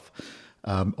love,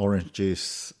 Orange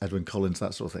Juice, Edwyn Collins,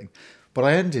 that sort of thing. But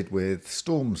I ended with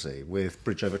Stormzy, with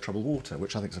Bridge Over Troubled Water,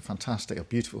 which I think is a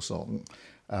beautiful song.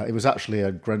 It was actually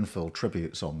a Grenfell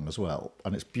tribute song as well,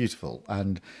 and it's beautiful.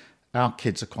 And our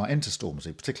kids are quite into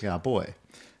Stormzy, particularly our boy.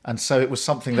 And so it was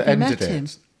something that Have you ended met it. him?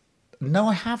 No,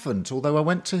 I haven't, although I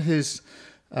went to his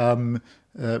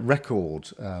record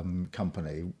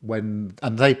company and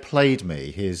they played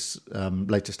me his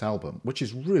latest album, which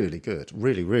is really good,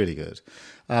 really, really good.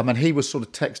 And he was sort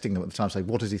of texting them at the time saying,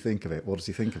 what does he think of it? What does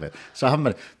he think of it? So I haven't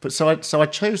met it. But so I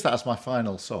chose that as my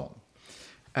final song.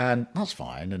 And that's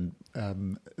fine.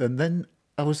 And then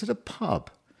I was at a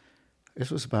pub. This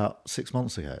was about 6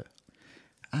 months ago.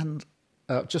 And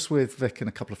just with Vic and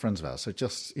a couple of friends of ours, so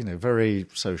just, very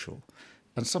social.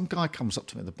 And some guy comes up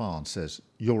to me at the bar and says,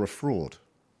 "You're a fraud."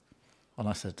 And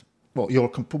I said, "Well,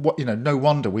 no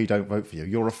wonder we don't vote for you.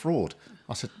 You're a fraud."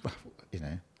 I said,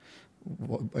 I'm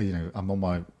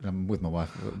with my wife.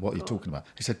 What are you talking about?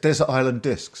 He said, "Desert Island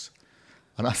Discs."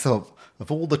 And I thought,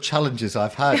 of all the challenges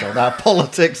I've had on our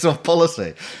politics or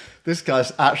policy, this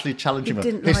guy's actually challenging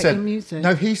me. He said, your music.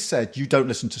 No, he said, "You don't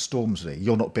listen to Stormzy.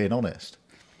 You're not being honest."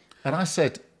 And I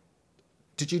said,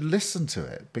 "Did you listen to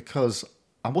it?" Because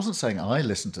I wasn't saying I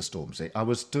listened to Stormzy. I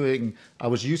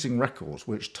was using records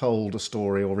which told a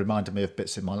story or reminded me of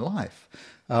bits in my life.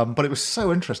 But it was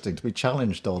so interesting to be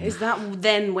challenged on. Is that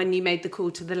then when you made the call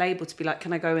to the label to be like,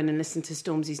 "Can I go in and listen to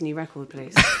Stormzy's new record,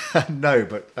 please?" No,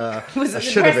 but was it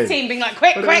the press team being like,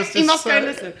 "Quick, you must go and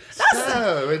listen"?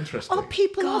 So interesting. Are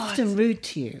people often rude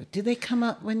to you? Do they come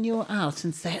up when you're out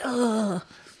and say, "Oh"?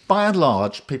 By and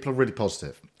large, people are really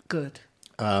positive. Good.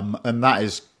 And that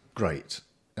is great.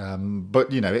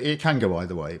 But, it can go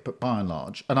either way, but by and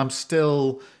large. And I'm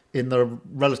still in the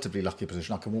relatively lucky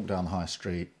position. I can walk down the high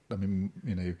street,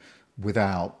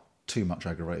 without too much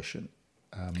aggravation.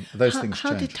 Those things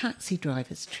change. How do taxi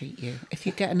drivers treat you if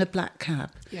you get in a black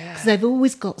cab? Yeah. Because they've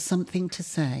always got something to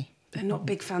say. They're not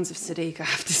big fans of Sadiq, I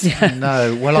have to say.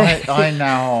 No, well, I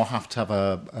now have to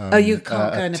have you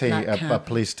can't go in a black cab. A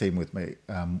police team with me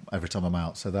every time I'm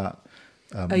out, so that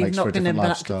you've makes not for a been in different black.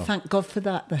 lifestyle. Thank God for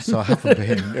that, then. So I haven't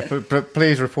been. But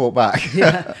please report back.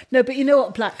 Yeah. No, but you know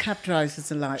what black cab drivers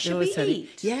are like. Should we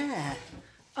eat? Yeah.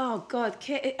 Oh, God.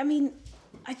 I mean,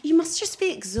 you must just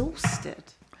be exhausted.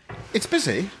 It's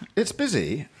busy.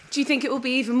 Do you think it will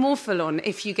be even more full on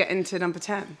if you get into number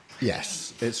 10?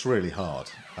 Yes, it's really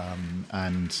hard.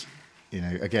 And,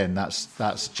 again,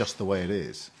 that's just the way it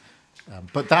is.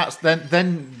 But that's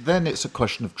then it's a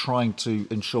question of trying to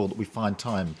ensure that we find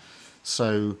time.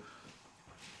 So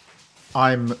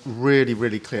I'm really,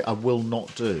 really clear. I will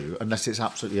not do, unless it's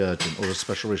absolutely urgent or a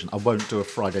special reason, I won't do a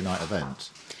Friday night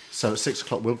event. So at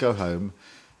 6:00 we'll go home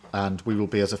and we will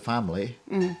be as a family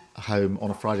home on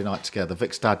a Friday night together.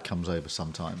 Vic's dad comes over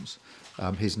sometimes.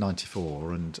 He's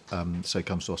 94 and so he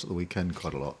comes to us at the weekend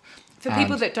quite a lot. For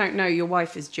people that don't know, your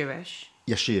wife is Jewish.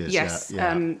 Yes, she is. Yes.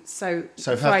 Yeah. So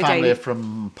her Friday... family are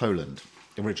from Poland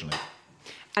originally.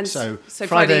 And so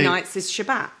Friday nights is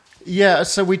Shabbat. Yeah,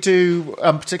 so we do,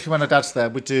 particularly when our dad's there,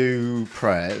 we do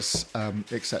prayers,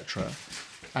 etc.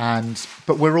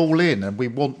 But we're all in, and we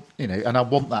want, and I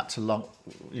want that to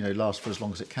last for as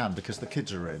long as it can because the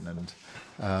kids are in and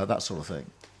that sort of thing.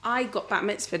 I got bat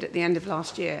mitzvahed at the end of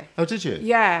last year. Oh, did you?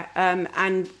 Yeah,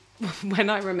 and when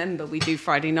I remember, we do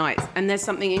Friday nights, and there's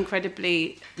something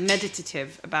incredibly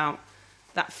meditative about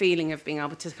that feeling of being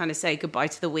able to kind of say goodbye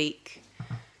to the week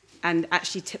and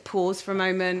actually pause for a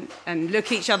moment and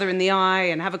look each other in the eye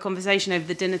and have a conversation over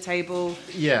the dinner table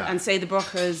and say the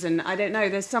brachas. And I don't know,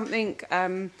 there's something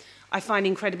I find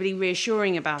incredibly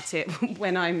reassuring about it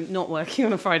when I'm not working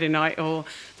on a Friday night and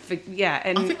I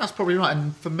think that's probably right.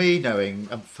 And for me knowing,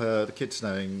 and for the kids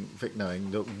knowing, Vic knowing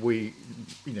that we,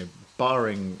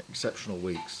 barring exceptional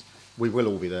weeks, we will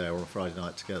all be there on a Friday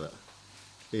night together.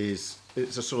 It's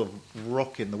a sort of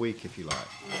rock in the week, if you like.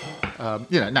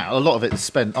 Now a lot of it is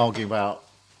spent arguing about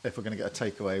if we're going to get a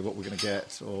takeaway, what we're going to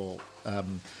get, or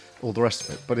all the rest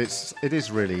of it. But it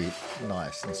is really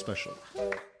nice and special.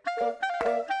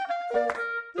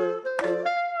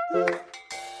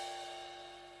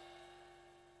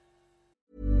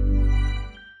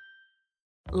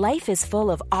 Life is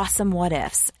full of awesome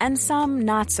what-ifs, and some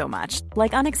not so much,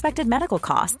 like unexpected medical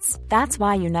costs. That's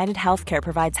why United Healthcare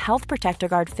provides Health Protector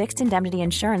Guard fixed indemnity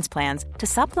insurance plans to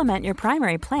supplement your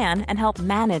primary plan and help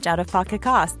manage out-of-pocket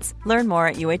costs. Learn more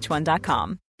at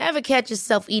uh1.com. Ever catch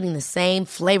yourself eating the same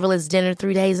flavorless dinner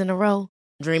 3 days in a row?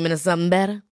 Dreaming of something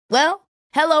better? Well,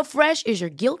 HelloFresh is your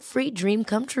guilt-free dream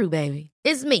come true, baby.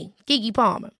 It's me, Keke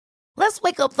Palmer. Let's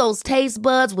wake up those taste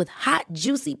buds with hot,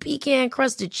 juicy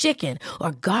pecan-crusted chicken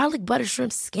or garlic butter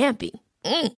shrimp scampi.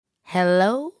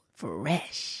 Hello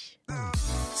Fresh.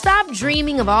 Stop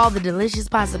dreaming of all the delicious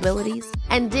possibilities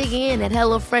and dig in at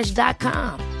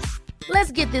HelloFresh.com.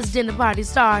 Let's get this dinner party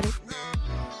started.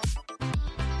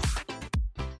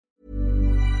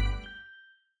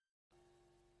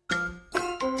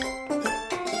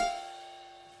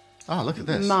 Oh, look at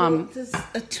this. Mum.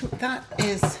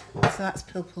 That's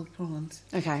purple prawns.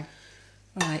 Okay.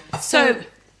 Right. So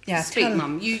yeah, speak,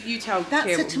 Mum. You tell. That's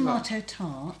Keir a what tomato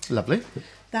tart. Lovely.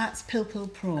 That's purple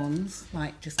prawns,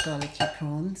 like just garlicky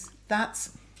prawns.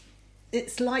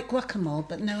 It's like guacamole,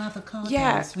 but no avocados.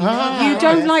 Yeah. You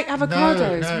don't like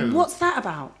avocados. No. What's that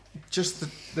about? Just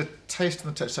the taste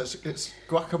and the texture. So it's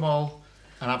guacamole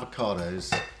and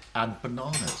avocados and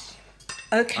bananas.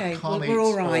 Okay, I can't we're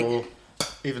all eat right. or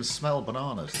even smell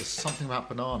bananas. There's something about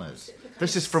bananas.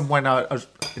 This is from when I was,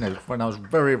 when I was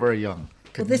very, very young.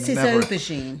 Well, this is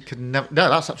aubergine. No,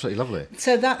 that's absolutely lovely.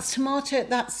 So that's tomato,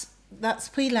 that's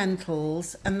pea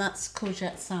lentils, and that's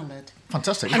courgette salad.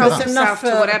 Fantastic. And Look at it's that. enough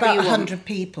for whatever about you want. 100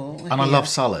 people. And I here. love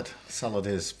salad. Salad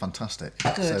is fantastic.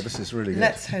 Good. So this is really good.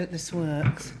 Let's hope this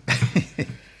works.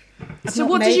 So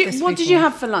what did you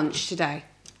have for lunch today?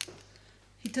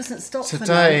 He doesn't stop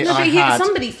Today for lunch. No, I but had-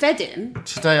 somebody fed him.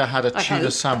 Today I had a I tuna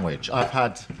hope. sandwich. I've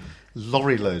had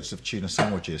lorry loads of tuna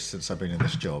sandwiches since I've been in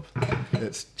this job.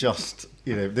 It's just,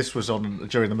 this was on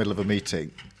during the middle of a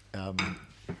meeting.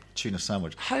 Tuna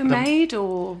sandwich. Homemade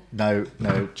or? No,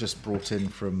 just brought in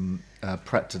from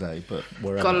Pret today, but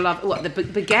wherever. Gotta love what, the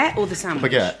baguette or the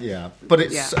sandwich? Baguette, yeah. But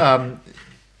it's,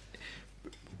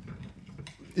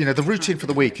 the routine for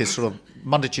the week is sort of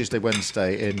Monday, Tuesday,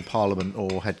 Wednesday in Parliament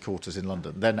or headquarters in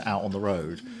London, then out on the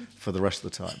road for the rest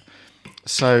of the time.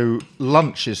 So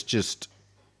lunch is just,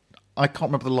 I can't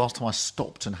remember the last time I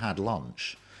stopped and had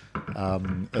lunch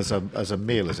as a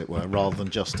meal, as it were, rather than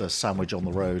just a sandwich on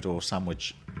the road or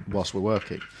sandwich whilst we're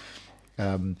working.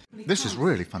 This is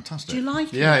really fantastic. Do you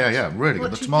like it? Yeah, really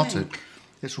What good. do The you tomato, think?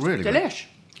 it's really good. Delish.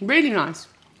 Really nice.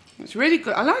 It's really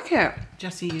good. I like it.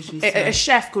 Jesse usually A says.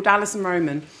 chef called Alison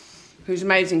Roman, who's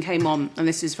amazing, came on, and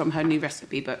this is from her new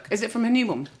recipe book. Is it from her new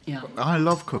one? Yeah. I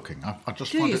love cooking. I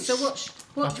just Do find you? it. So what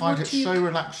I find what it do you- so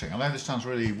relaxing. I know this sounds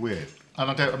really weird,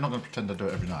 and I'm not going to pretend I do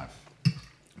it every night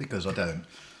because I don't.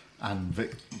 And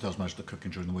Vic does most of the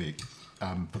cooking during the week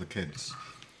for the kids.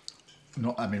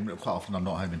 Quite often I'm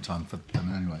not home in time for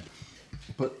them anyway.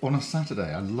 But on a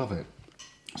Saturday, I love it.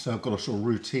 So I've got a sort of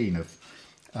routine of.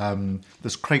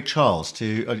 There's Craig Charles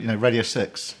to Radio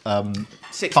 6,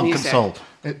 Six Funk music. and Soul.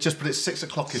 But it's 6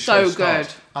 o'clock. His So show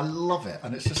starts. good. I love it,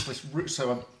 and it's just this.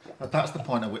 So that's the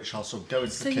point at which I'll sort of go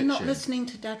into So the you're kitchen. not listening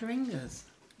to Dad Ringers?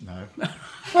 No.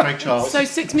 Craig Charles. So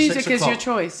Six Music 6 is your o'clock.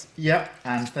 choice? Yeah,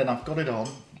 and then I've got it on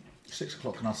 6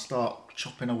 o'clock, and I'll start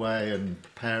chopping away and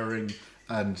preparing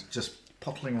and just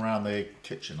pottling around the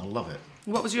kitchen. I love it.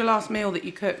 What was your last meal that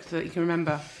you cooked that you can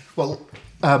remember? Well,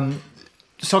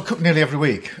 so I cook nearly every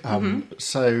week.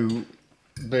 So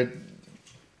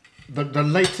the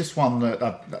latest one that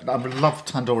I love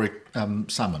tandoori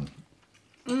salmon.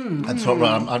 And so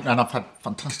and I've had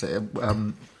fantastic.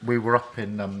 We were up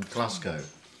in Glasgow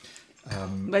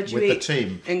Where'd you with the eat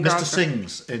team. in Mr. Glasgow?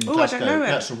 Singh's in Oh, I Glasgow. don't know it.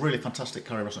 That's a really fantastic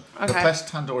curry restaurant. The Okay. best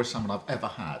tandoori salmon I've ever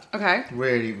had. Okay.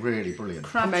 Really, really brilliant.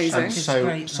 Amazing. And It's so,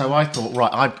 great, so I thought,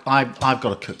 right, I've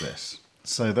got to cook this.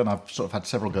 So then I've sort of had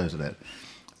several goes at it.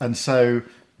 And so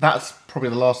that's probably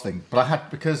the last thing. But I had,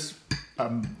 because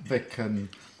Vic and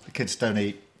the kids don't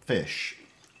eat fish.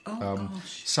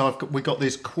 Gosh. So we got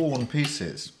these corn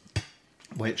pieces,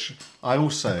 which I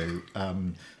also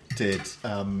did,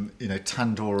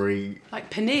 tandoori. Like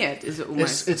paneered, is it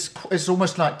almost? It's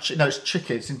almost like, it's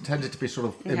chicken. It's intended to be sort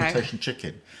of Okay. imitation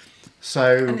chicken.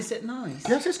 So And is it nice?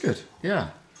 yes, it's good. Yeah.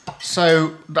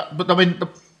 So,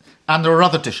 and there are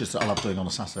other dishes that I love doing on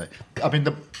a Saturday.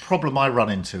 The problem I run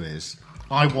into is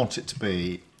I want it to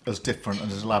be as different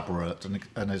and as elaborate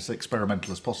and as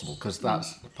experimental as possible, because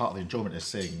that's part of the enjoyment is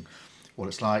seeing what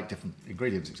it's like, different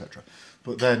ingredients, etc.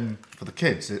 But then for the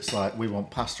kids, it's like we want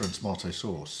pasta and tomato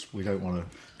sauce. We don't want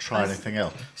to try anything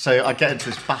else. So I get into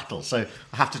this battle. So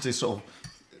I have to do sort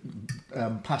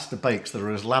of pasta bakes that are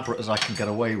as elaborate as I can get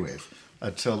away with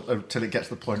until it gets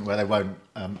to the point where they won't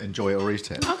enjoy it or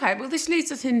eat it. Okay, well, this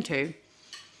leads us into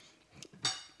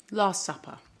Last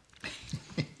Supper.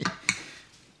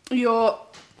 You're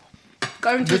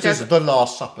going to This is the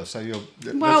Last Supper, so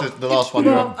Well, this is the last one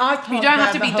you're on. I can't You don't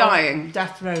have bear to be the whole dying.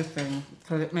 Death row thing,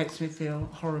 because it makes me feel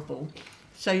horrible.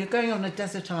 So you're going on a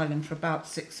desert island for about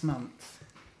 6 months.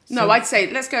 No, I'd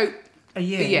say let's go A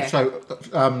year. a year. So,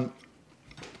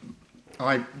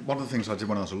 one of the things I did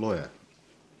when I was a lawyer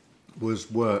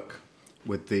was work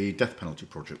with the Death Penalty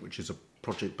Project, which is a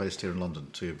project based here in London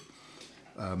to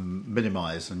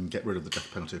minimise and get rid of the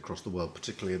death penalty across the world,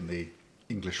 particularly in the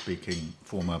English-speaking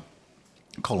former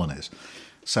colonies.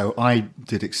 So I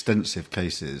did extensive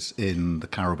cases in the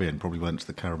Caribbean, probably went to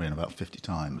the Caribbean about 50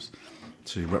 times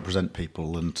to represent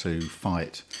people and to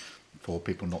fight for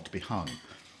people not to be hung.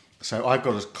 So I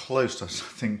got as close as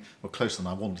closer than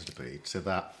I wanted to be to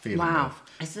that feeling Wow. of.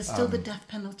 Is there still the death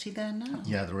penalty there now?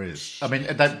 Yeah, there is.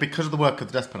 Because of the work of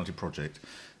the Death Penalty Project,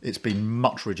 it's been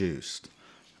much reduced.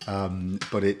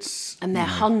 But it's... And they're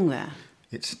hung there.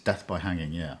 It's death by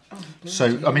hanging, yeah. So,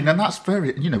 and that's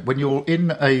very... when you're in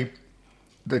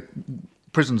the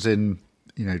prisons in,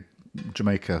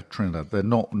 Jamaica, Trinidad, they're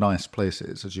not nice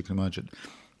places, as you can imagine.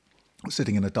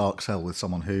 sitting in a dark cell with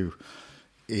someone who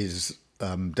is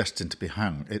destined to be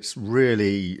hung. It's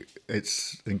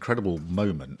an incredible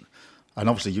moment. And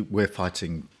obviously we're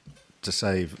fighting to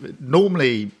save,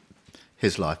 normally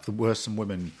his life. There were some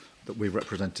women that we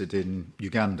represented in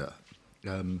Uganda.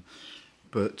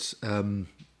 But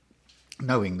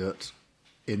knowing that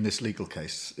in this legal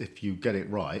case, if you get it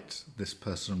right, this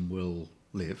person will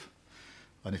live.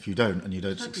 And if you don't, and you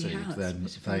don't succeed, then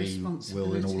they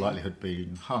will in all likelihood be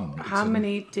hung. How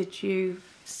many did you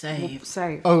save?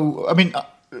 Oh, I mean,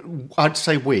 I'd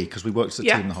say we, because we worked as a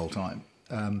team the whole time.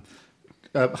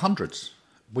 Hundreds.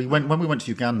 When we went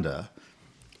to Uganda,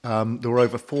 there were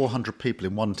over 400 people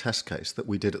in one test case that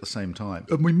we did at the same time.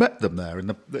 And we met them there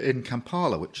in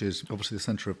Kampala, which is obviously the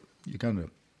centre of Uganda.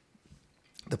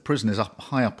 The prison is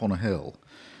high up on a hill.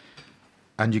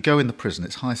 And you go in the prison,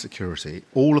 it's high security.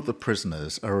 All of the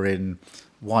prisoners are in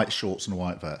white shorts and a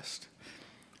white vest.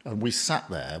 And we sat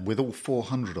there with all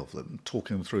 400 of them,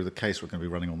 talking them through the case we're going to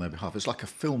be running on their behalf. It's like a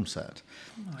film set.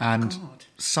 Oh and God.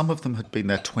 Some of them had been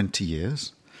there 20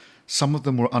 years. Some of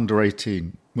them were under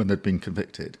 18 when they'd been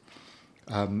convicted.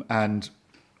 And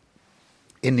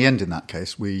in the end, in that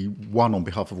case, we won on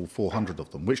behalf of all 400 of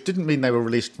them, which didn't mean they were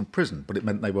released from prison, but it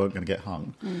meant they weren't going to get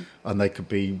hung. And they could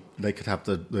have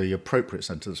the appropriate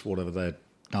sentence for whatever they'd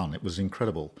done. It was an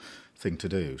incredible thing to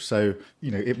do. So,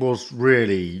 it was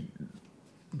really,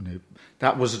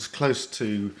 that was as close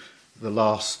to the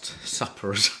Last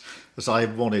Supper as I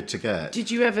wanted to get. Did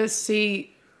you ever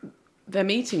see them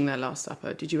eating their Last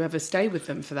Supper? Did you ever stay with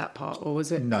them for that part, or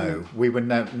was it? No, we were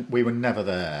never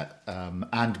there.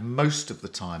 And most of the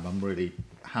time, I'm really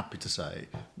happy to say,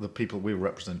 the people we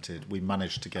represented, we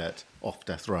managed to get off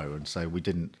death row, and so we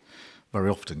didn't very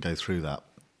often go through that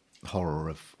horror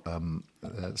of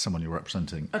someone you're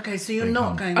representing. Okay, so you're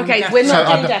not going. Okay, we're not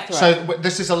doing death row. So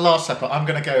this is a Last Supper. I'm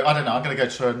going to go. I don't know. I'm going to go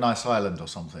to a nice island or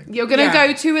something. You're going to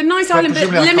go to a nice island, but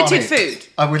limited food.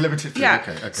 Oh, we're limited food. Yeah.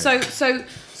 Okay.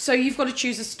 So you've got to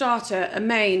choose a starter, a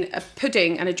main, a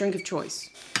pudding, and a drink of choice.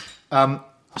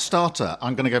 Starter,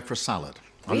 I'm going to go for a salad.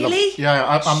 Really?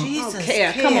 Jesus,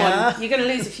 Keir, come on. You're going to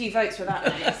lose a few votes for that,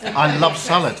 mate. I love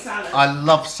salad. I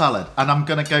love salad. And I'm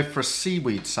going to go for a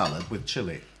seaweed salad with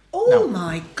chilli. Oh,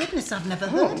 my goodness, I've never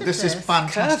heard of this. This is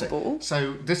fantastic. Curveball.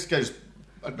 So this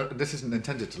isn't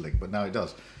intended to link, but now it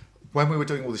does. When we were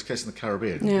doing all this case in the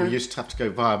Caribbean, we used to have to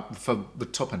go for the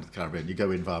top end of the Caribbean, you go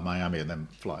in via Miami and then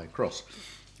fly across.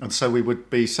 And so we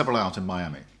would be several hours in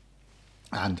Miami.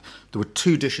 And there were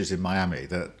two dishes in Miami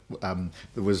that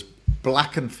there was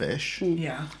blackened fish,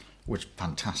 which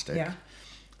fantastic,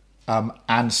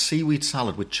 and seaweed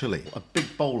salad with chili, a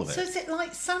big bowl of it. So is it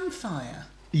like sunfire?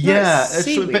 Yeah, it's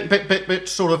a bit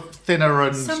sort of thinner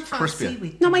and crispier.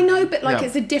 Seaweed. No, I know, but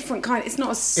it's a different kind. It's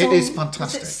not a salt. It is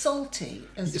fantastic. Is it salty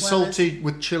as It's well? salty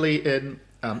with chili in.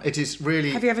 It is really.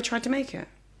 Have you ever tried to make it?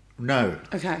 No.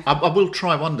 Okay. I will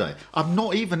try one day. I've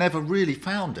not even ever really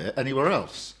found it anywhere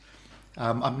else.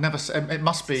 I've never. It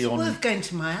must be on. It's worth going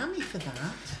to Miami for that.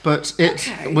 But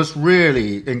it was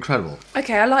really incredible.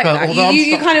 Okay, I like that.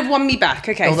 You kind of won me back.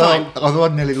 Okay, fine. Although I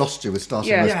nearly lost you with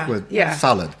starting with Yeah.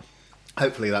 salad.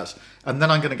 Hopefully that's... And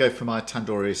then I'm going to go for my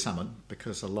tandoori salmon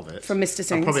because I love it. From Mr.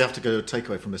 Singh's? I'll probably have to go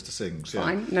takeaway from Mr. Singh's. Yeah.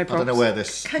 Fine, no problem. I don't know where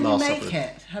this Can you make it?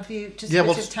 Have you just bit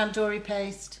of tandoori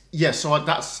paste? Yeah, so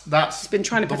that's been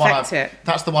trying to perfect it.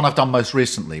 That's the one I've done most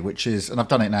recently, which is... And I've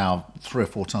done it now 3 or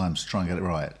 4 times to try and get it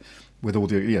right. With all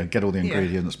the, get all the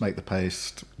ingredients, make the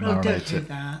paste, marinate don't do it.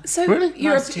 that. So really?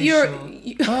 you're a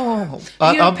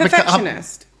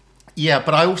perfectionist.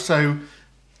 But I also...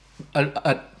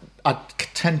 I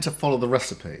tend to follow the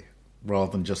recipe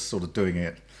rather than just sort of doing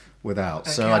it without.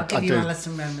 Okay, So I'll give you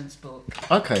Alison Roman's book.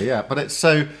 Okay, yeah, but it's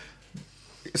so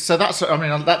that's. I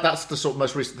mean, that's the sort of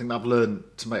most recent thing that I've learned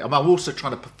to make. I'm also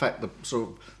trying to perfect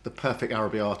the perfect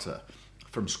arrabbiata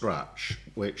from scratch,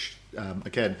 which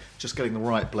again, just getting the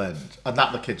right blend, and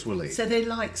that the kids will eat. So they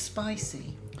like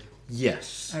spicy.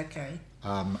 Yes. Okay.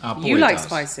 Our boy You like does.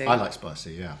 spicy? I like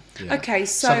spicy, yeah. Okay,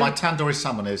 so my tandoori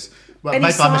salmon is... Well, any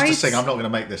made by Mr. sides? Singh. I'm not going to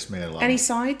make this meal. Any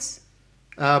sides?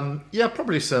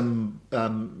 Probably some...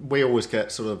 we always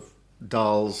get sort of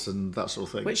dals and that sort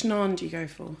of thing. Which naan do you go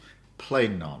for?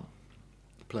 Plain naan.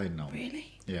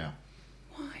 Really? Yeah.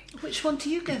 Why? Which one do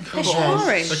you go for?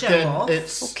 Peshwari. Show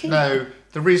off. No,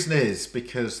 the reason is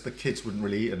because the kids wouldn't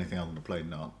really eat anything other than a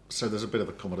plain naan. So there's a bit of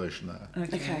accommodation there.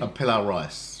 Okay. And pilau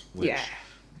rice, which...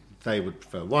 They would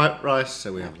prefer white rice,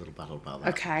 so we have a little battle about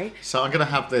that. Okay. So I'm going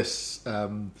to have this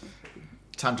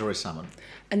tandoori salmon.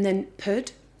 And then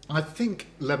pud? I think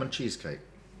lemon cheesecake.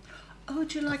 Oh,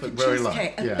 do you like a very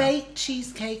cheesecake? light, A baked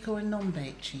cheesecake or a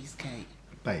non-baked cheesecake?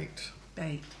 Baked.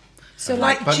 Baked. So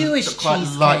like But Jewish quite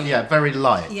cheesecake. light, yeah, very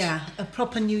light. Yeah, a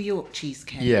proper New York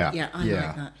cheesecake. Yeah, Yeah, I yeah.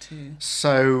 like that too.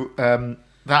 So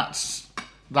that's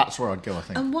where I'd go, I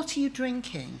think. And what are you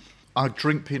drinking? I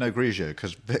drink Pinot Grigio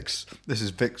because this is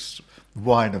Vic's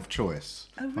wine of choice.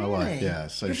 Oh, My wife, really? yeah.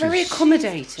 So You're very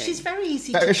accommodating. She's very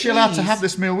easy to Is she allowed to please. have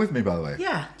this meal with me, by the way?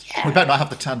 Yeah. We better not have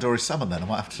the tandoori salmon then. I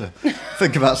might have to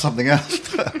think about something else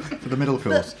for the middle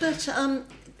course. But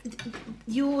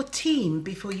your team,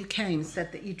 before you came,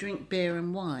 said that you drink beer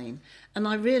and wine. And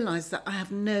I realised that I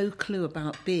have no clue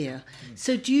about beer.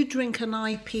 So do you drink an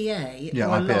IPA Yeah,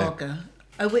 or a IPA. lager?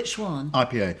 Oh, which one?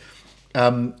 IPA.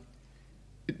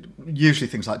 Usually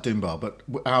things like Doombar, but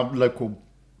our local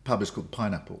pub is called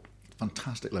Pineapple.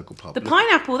 Fantastic local pub. The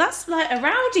pineapple, that's like a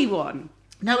rowdy one.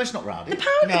 No, it's not rowdy. The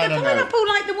pineapple,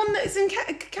 like the one that's in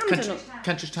Camden.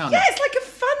 Kentish Town. Yeah, it's like a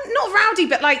fun, not rowdy,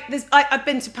 but like I've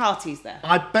been to parties there.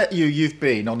 I bet you've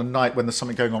been on a night when there's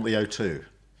something going on at the O2.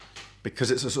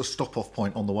 Because it's a sort of stop-off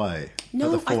point on the way.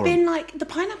 No, the I've Forum. been like, the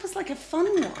pineapple's like a fun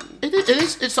one. It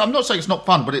is. I'm not saying it's not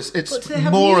fun, but it's do they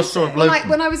have more a music? sort of local. Like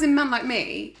when I was in Man Like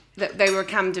Me, that they were a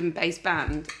Camden-based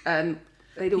band,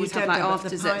 they'd always You have don't like have the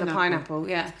afters at the Pineapple.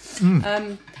 Pineapple,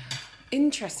 yeah.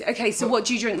 Interesting. Okay, so what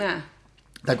do you drink there?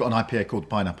 They've got an IPA called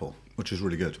Pineapple, which is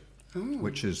really good.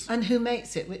 Which is And who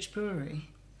makes it? Which brewery?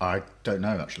 I don't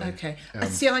know actually. Okay.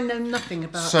 See, I know nothing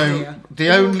about So beer.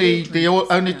 the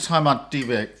only time I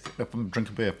deviate from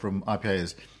drinking beer from IPA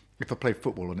is if I play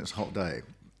football and it's a hot day.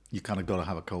 You kind of got to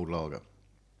have a cold lager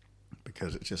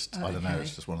because it's just I don't know.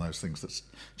 It's just one of those things that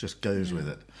just goes with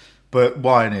it. But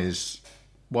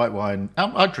white wine.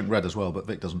 I drink red as well, but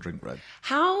Vic doesn't drink red.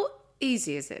 How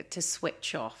easy is it to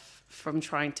switch off from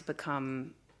trying to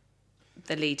become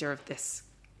the leader of this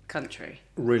country?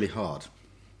 Really hard.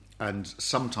 And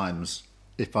sometimes,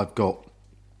 if I've got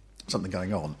something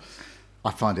going on, I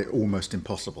find it almost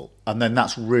impossible. And then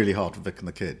that's really hard for Vic and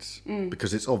the kids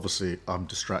because it's obviously I'm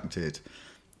distracted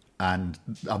and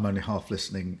I'm only half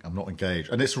listening, I'm not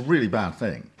engaged. And it's a really bad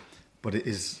thing, but it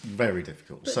is very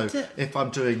difficult. So if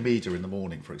I'm doing media in the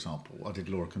morning, for example, I did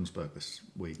Laura Kunzberg this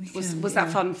week. Was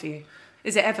that fun for you?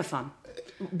 Is it ever fun?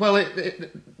 Well,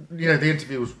 the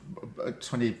interview was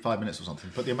 25 minutes or something,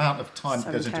 but the amount of time So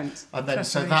that goes intense. into, and then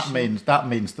so that means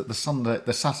that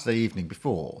the Saturday evening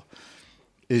before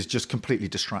is just completely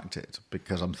distracted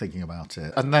because I'm thinking about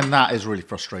it, and then that is really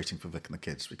frustrating for Vic and the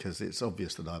kids because it's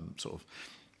obvious that I'm sort of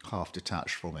half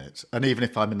detached from it, and even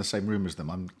if I'm in the same room as them,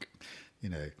 and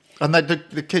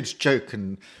the kids joke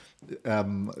and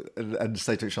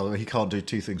say to each other, he can't do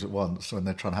two things at once when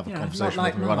they're trying to have a conversation not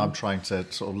like with me when Mum. I'm trying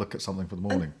to sort of look at something for the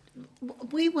morning.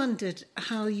 We wondered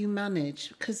how you manage,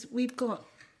 because we've got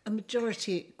a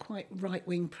majority quite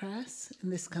right-wing press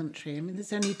in this country. I mean,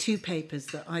 there's only two papers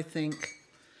that I think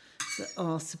that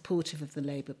are supportive of the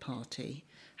Labour Party.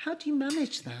 How do you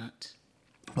manage that?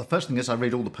 Well, the first thing is I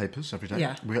read all the papers every day.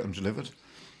 Yeah. We get them delivered.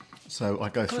 So I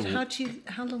go God, through...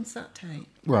 how long does that take?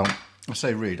 Well, I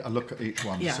say read. I look at each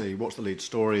one Yeah. to see what's the lead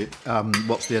story,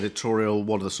 what's the editorial,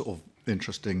 what are the sort of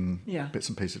interesting bits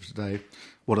and pieces today,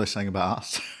 what are they saying about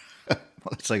us, what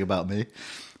are they saying about me.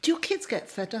 Do your kids get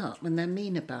fed up when they're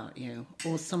mean about you,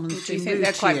 or someone's Do you been think rude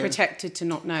they're to quite you? protected to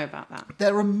not know about that?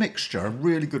 They're a mixture, a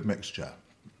really good mixture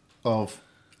of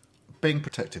being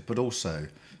protective, but also,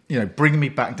 bringing me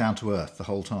back down to earth the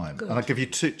whole time. Good. And I'll give you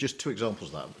just two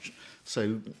examples of that.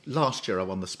 So last year I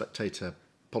won the Spectator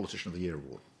Politician of the Year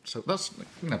award. So that's,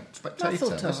 Spectator.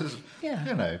 thought This of. is,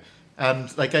 Yeah. and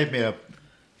they gave me a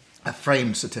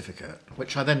framed certificate,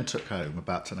 which I then took home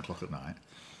about 10 o'clock at night.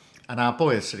 And our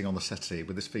boy is sitting on the settee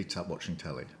with his feet up watching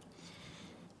telly.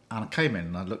 And I came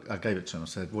in and I gave it to him and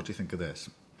said, "What do you think of this?"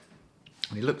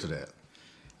 And he looked at it.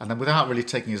 And then without really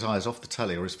taking his eyes off the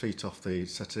telly or his feet off the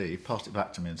settee, he passed it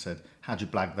back to me and said, "How'd you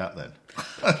blag that then?"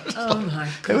 Oh, my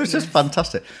goodness. It was just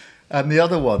fantastic. And the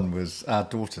other one was our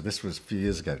daughter. This was a few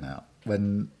years ago now,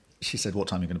 when she said, "What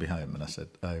time are you going to be home?" And I said,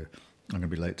 "Oh, I'm going to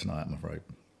be late tonight, I'm afraid."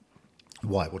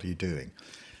 "Why? What are you doing?"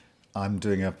 "I'm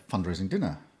doing a fundraising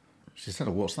dinner." She said,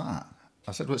 "Oh, what's that?"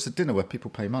 I said, "Well, it's a dinner where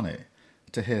people pay money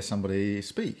to hear somebody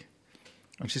speak."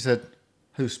 And she said,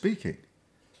 "Who's speaking?"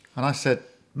 And I said,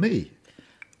 "Me."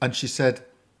 And she said,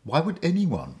 "Why would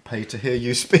anyone pay to hear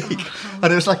you speak?"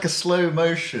 And it was like a slow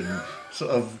motion sort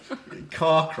of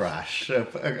car crash.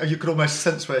 You could almost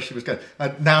sense where she was going.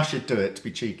 And now she'd do it to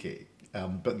be cheeky.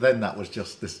 But then that was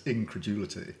just this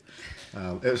incredulity.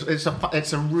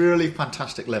 It's a really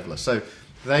fantastic leveller. So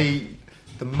the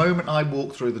moment I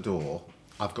walk through the door,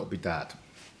 I've got to be dad.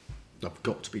 I've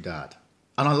got to be dad.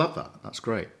 And I love that. That's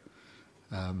great.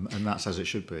 And that's as it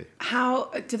should be. How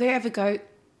do they ever go,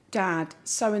 Dad,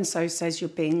 so-and-so says you're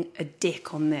being a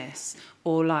dick on this,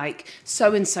 or like,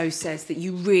 so-and-so says that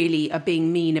you really are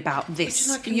being mean about this.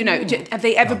 Like you know, have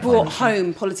they ever brought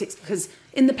home politics? Because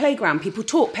in the playground, people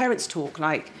talk, parents talk,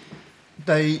 like...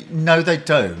 They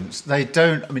don't. They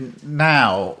don't. I mean,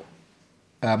 now,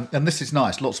 and this is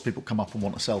nice, lots of people come up and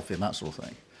want a selfie and that sort of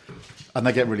thing. And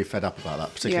they get really fed up about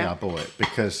that, particularly our boy,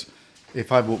 because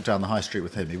if I walk down the high street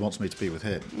with him, he wants me to be with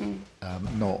him,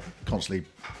 not constantly,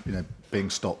 being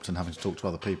stopped and having to talk to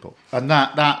other people. And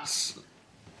that's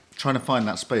trying to find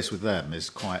that space with them is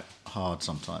quite hard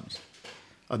sometimes.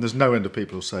 And there's no end of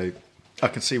people who say, I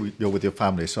can see you're with your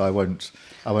family, so I won't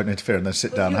interfere, and then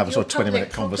sit down and have a sort of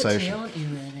 20-minute conversation. Aren't you,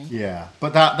 really? Yeah,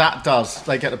 but that does,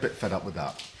 they get a bit fed up with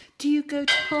that. Do you go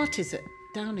to parties at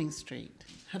Downing Street?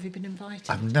 Have you been invited?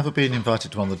 I've never been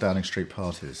invited to one of the Downing Street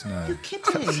parties, no. You're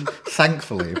kidding.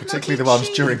 Thankfully, particularly the ones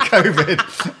during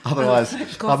COVID. Otherwise,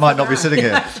 I might not be sitting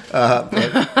here.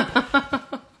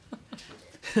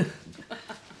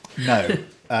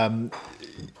 No.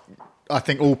 I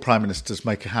think all Prime Ministers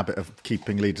make a habit of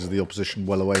keeping leaders of the opposition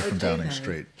well away from Downing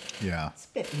Street. Yeah. It's a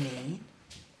bit mean.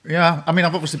 Yeah, I mean,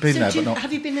 I've obviously been there, but not...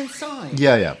 Have you been inside?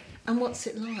 Yeah. And what's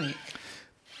it like?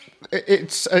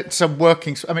 It's a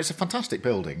working... I mean, it's a fantastic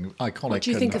building, iconic. What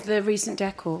do you think of the recent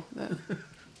decor?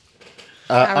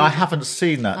 I haven't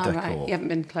seen that decor. Right. You haven't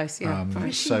been close, yeah.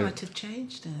 Rishi might have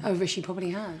changed it. Oh, Rishi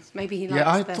probably has. Maybe he likes Yeah,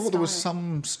 I their thought there was style.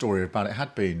 some story about it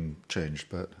had been changed,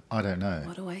 but I don't know.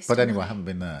 What a waste But of anyway, I money. haven't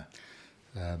been there.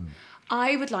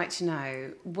 I would like to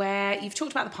know where... You've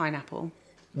talked about the pineapple.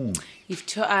 You've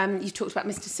talked about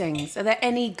Mr. Singh's. Are there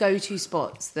any go-to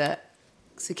spots that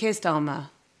Sir Keir Starmer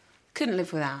couldn't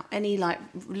live without? Any, like,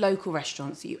 local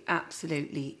restaurants that you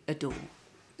absolutely adore?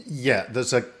 Yeah,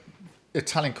 there's a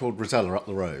Italian called Rosella up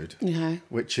the road,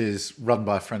 which is run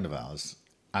by a friend of ours,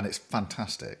 and it's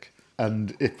fantastic.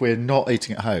 And if we're not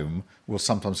eating at home, we'll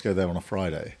sometimes go there on a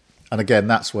Friday. And again,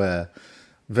 that's where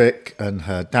Vic and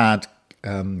her dad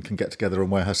can get together,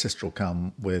 and where her sister will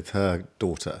come with her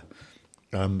daughter.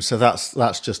 So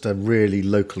that's just a really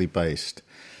locally based,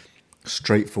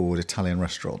 straightforward Italian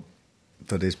restaurant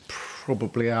that is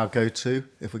probably our go-to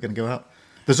if we're going to go out.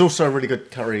 There's also a really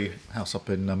good curry house up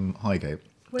in Highgate.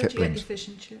 Where do you get your fish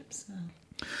and chips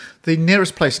now? The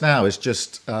nearest place now is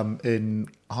just in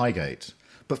Highgate.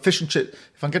 But fish and chips,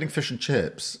 if I'm getting fish and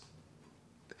chips,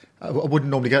 I wouldn't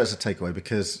normally get it as a takeaway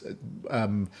because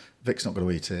Vic's not going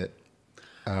to eat it.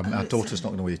 Our daughter's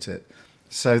not going to eat it.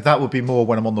 So that would be more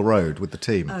when I'm on the road with the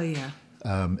team. Oh, yeah.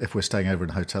 If we're staying over in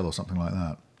a hotel or something like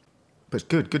that. But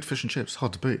it's good fish and chips,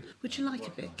 hard to beat. Would you like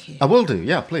a bit, Keir? I will do,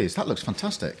 yeah, please. That looks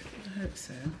fantastic. I hope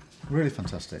so. Really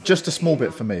fantastic. Just a small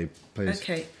bit for me, please.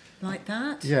 Okay, like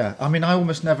that? Yeah, I mean, I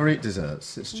almost never eat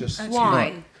desserts. It's just...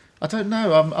 Why? I don't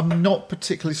know. I'm not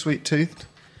particularly sweet-toothed,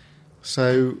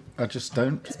 so I just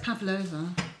don't. It's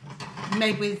pavlova,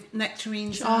 made with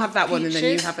nectarines. I'll have that one and then you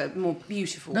peaches. have a more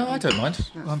beautiful No, one. I don't mind.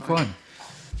 That's I'm fine.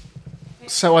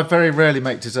 So I very rarely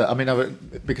make dessert. I mean,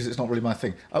 because it's not really my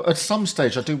thing. At some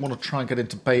stage, I do want to try and get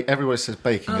into bake. Everybody says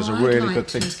baking is a I'd really like good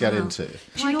thing to to as get well. into.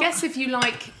 Well, I guess if you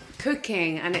like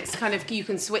cooking and it's kind of, you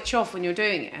can switch off when you're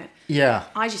doing it. Yeah.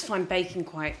 I just find baking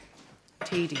quite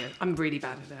tedious. I'm really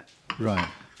bad at it. Right.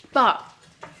 But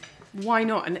why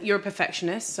not? And you're a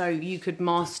perfectionist, so you could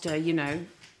master,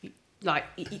 like...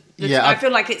 Yeah, I feel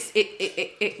like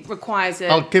it requires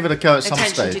I'll give it a go at some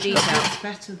attention to stage. detail. It's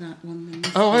better, that one, than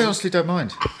this Oh, I one. honestly don't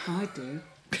mind. I do.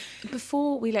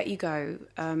 Before we let you go,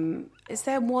 is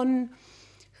there one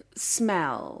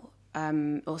smell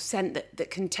or scent that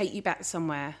can take you back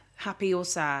somewhere, happy or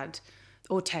sad,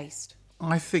 or taste?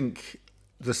 I think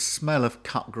the smell of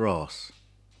cut grass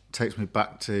takes me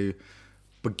back to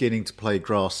beginning to play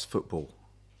grass football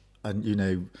and,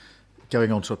 going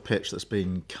onto a pitch that's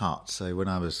been cut. So when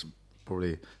I was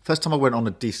probably... First time I went on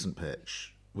a decent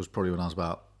pitch was probably when I was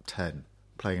about 10,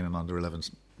 playing in an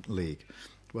under-11s league,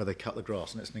 where they cut the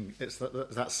grass. And it's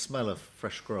that smell of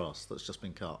fresh grass that's just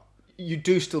been cut. You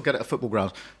do still get it at football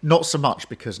grounds. Not so much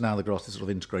because now the grass is sort of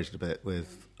integrated a bit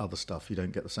with other stuff. You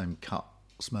don't get the same cut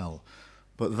smell.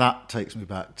 But that takes me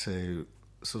back to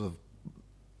sort of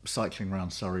cycling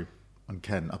around Surrey and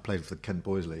Kent. I played for the Kent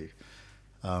Boys League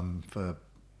for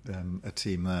a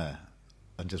team there,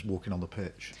 and just walking on the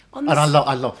pitch.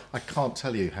 I can't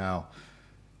tell you how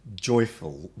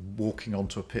joyful walking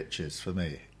onto a pitch is for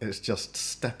me. It's just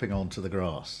stepping onto the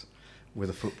grass with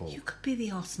a football. You could be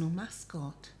the Arsenal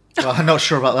mascot. Well, I'm not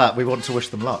sure about that. We want to wish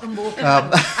them luck.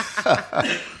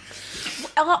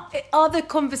 Are there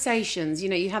conversations,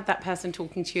 you had that person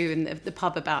talking to you in the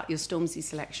pub about your Stormzy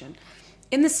selection.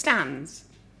 In the stands,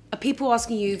 Are people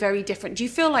asking you very different? Do you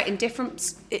feel like in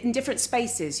different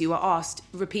spaces you are asked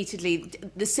repeatedly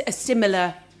a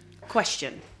similar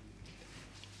question?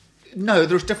 No,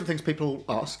 there's different things people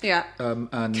ask. Yeah.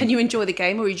 And can you enjoy the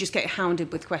game, or you just get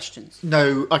hounded with questions?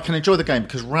 No, I can enjoy the game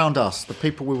because round us, the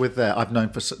people we're with there, I've known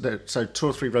for so 2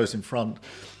 or 3 rows in front.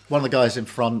 One of the guys in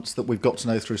front that we've got to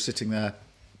know through sitting there,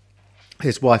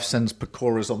 his wife sends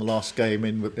pakoras on the last game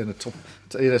in a top.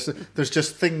 So there's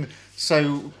just thing.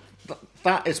 So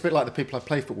that it's a bit like the people I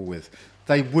play football with.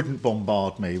 They wouldn't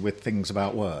bombard me with things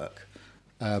about work.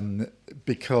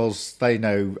 Because they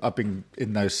know I've been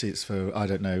in those seats for I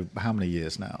don't know how many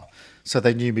years now. So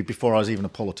they knew me before I was even a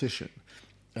politician.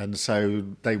 And so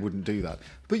they wouldn't do that.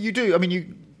 But you do, I mean,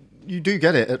 you do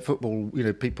get it at football. You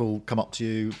know, people come up to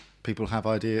you, people have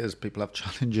ideas, people have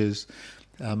challenges,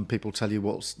 people tell you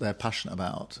what they're passionate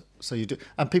about. So you do,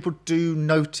 and people do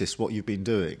notice what you've been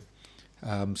doing.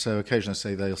 So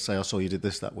occasionally they'll say, I saw you did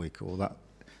this that week or that,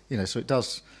 you know, so it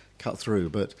does cut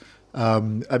through. But I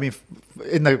mean,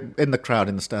 in the crowd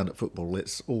in the stand-up football,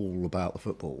 it's all about the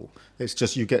football. It's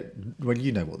just you get, when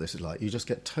you know what this is like, you just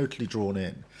get totally drawn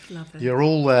in. Love it. You're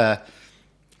all there,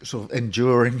 sort of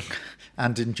enduring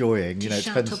and enjoying. You know, it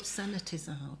shout depends. obscenities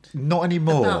out. Not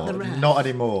anymore. About the ref. Not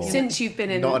anymore. Since you've been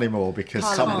in, not anymore because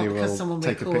somebody will someone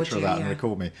take a record picture of you, that and yeah.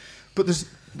 record me. But there's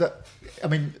that. I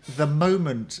mean, the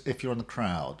moment if you're in the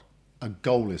crowd, a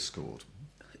goal is scored.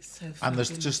 So and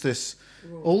there's just this,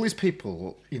 all these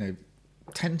people, you know,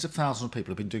 tens of thousands of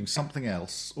people have been doing something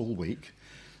else all week,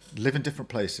 live in different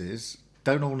places,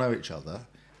 don't all know each other,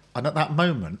 and at that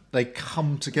moment they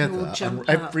come together and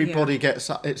everybody gets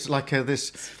up. It's like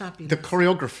the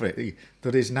choreography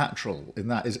that is natural in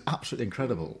that is absolutely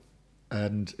incredible,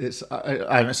 and it's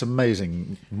an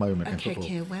amazing moment in football.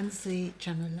 Okay, when's the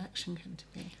general election going to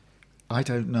be? I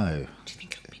don't know. Do you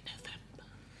think it'll be November?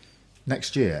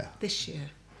 Next year? This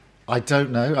year? I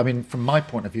don't know. I mean, from my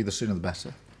point of view, the sooner the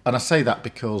better. And I say that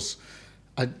because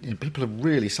people are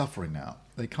really suffering now.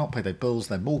 They can't pay their bills,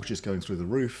 their mortgage is going through the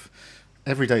roof.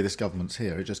 Every day this government's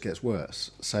here, it just gets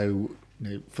worse. So, you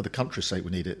know, for the country's sake,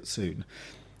 we need it soon.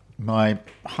 My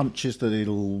hunch is that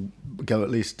it'll go at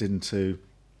least into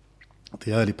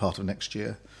the early part of next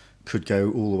year, could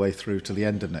go all the way through to the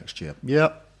end of next year.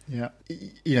 Yeah. You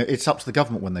know, it's up to the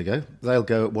government when they go. They'll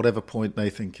go at whatever point they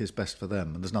think is best for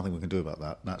them, and there's nothing we can do about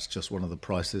that. That's just one of the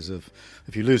prices of,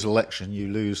 if you lose an election, you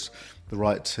lose the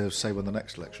right to say when the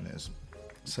next election is.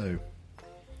 So,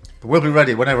 but we'll be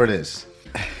ready whenever it is.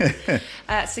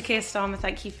 Sir Keir Starmer,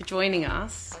 thank you for joining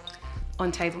us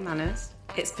on Table Manners.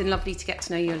 It's been lovely to get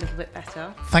to know you a little bit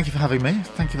better. Thank you for having me.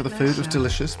 Thank you for the food. It was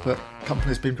delicious, but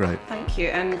company's been great. Thank you,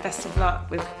 and best of luck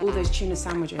with all those tuna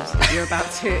sandwiches that you're about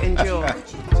to enjoy.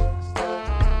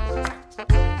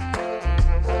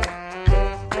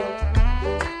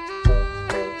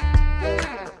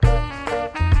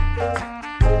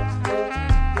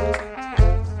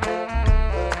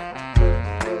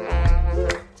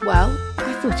 Well,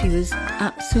 I thought he was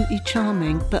absolutely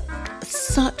charming, but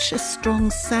such a strong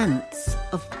sense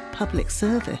of public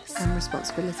service. And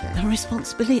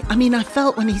responsibility. I mean, I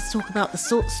felt when he's talking about the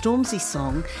Stormzy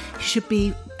song, he should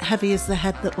be heavy as the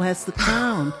head that wears the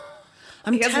crown.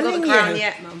 I'm He hasn't telling got the crown you,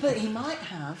 yet, Mum. but he might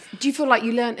have. Do you feel like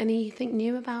you learnt anything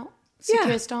new about Sir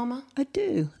Keir Starmer? I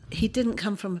do. He didn't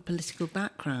come from a political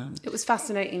background. It was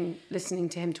fascinating listening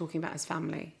to him talking about his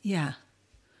family. Yeah.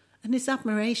 And his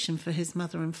admiration for his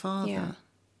mother and father. Yeah.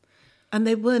 And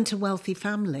they weren't a wealthy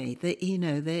family.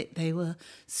 They were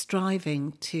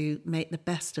striving to make the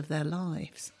best of their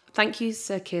lives. Thank you,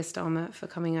 Sir Keir Starmer, for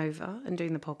coming over and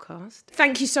doing the podcast.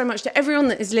 Thank you so much to everyone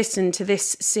that has listened to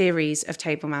this series of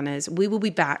Table Manners. We will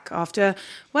be back after,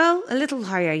 well, a little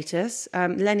hiatus.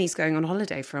 Lenny's going on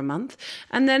holiday for a month,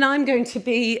 and then I'm going to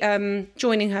be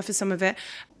joining her for some of it.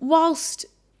 Whilst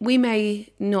we may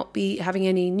not be having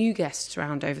any new guests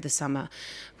around over the summer,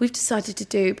 we've decided to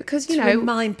do, because, you know...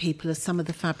 remind people of some of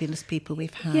the fabulous people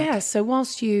we've had. Yeah, so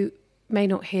whilst you may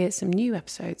not hear some new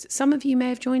episodes, some of you may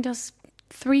have joined us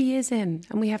 3 years in,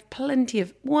 and we have plenty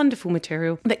of wonderful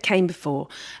material that came before.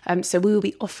 So we will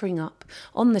be offering up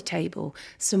on the table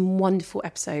some wonderful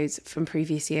episodes from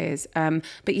previous years.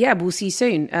 But yeah, we'll see you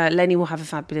soon. Lenny will have a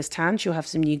fabulous tan. She'll have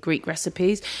some new Greek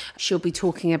recipes. She'll be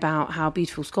talking about how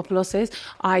beautiful Skopelos is.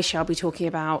 I shall be talking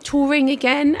about touring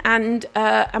again, and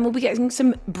we'll be getting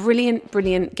some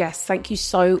brilliant guests. Thank you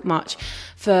so much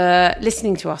for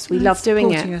listening to us. We love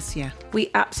doing it. Supporting us, yeah. We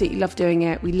absolutely love doing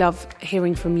it. We love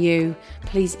hearing from you.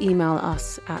 Please email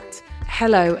us at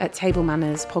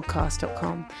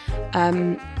hello@tablemannerspodcast.com,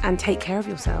 and take care of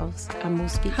yourselves, and we'll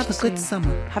speak to you soon. Have a good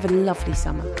summer. Have a lovely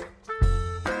summer.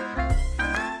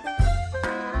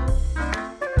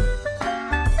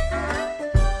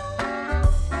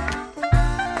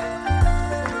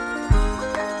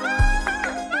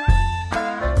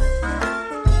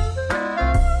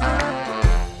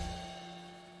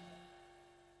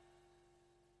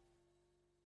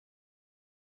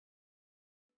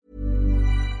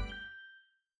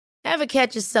 Ever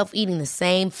catch yourself eating the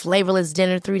same flavorless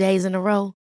dinner 3 days in a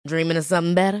row? Dreaming of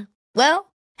something better?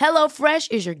 Well,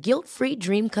 HelloFresh is your guilt-free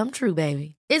dream come true,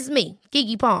 baby. It's me,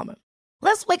 Keke Palmer.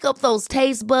 Let's wake up those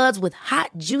taste buds with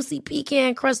hot, juicy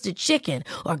pecan-crusted chicken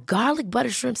or garlic butter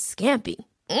shrimp scampi.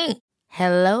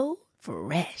 Hello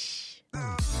Fresh.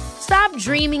 Stop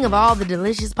dreaming of all the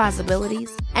delicious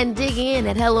possibilities and dig in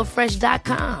at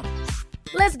HelloFresh.com.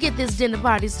 Let's get this dinner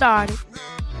party started.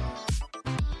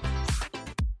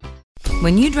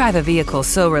 When you drive a vehicle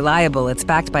so reliable it's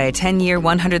backed by a 10-year,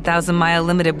 100,000-mile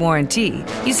limited warranty,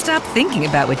 you stop thinking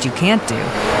about what you can't do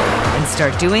and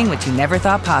start doing what you never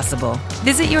thought possible.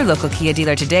 Visit your local Kia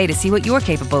dealer today to see what you're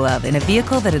capable of in a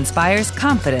vehicle that inspires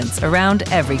confidence around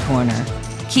every corner.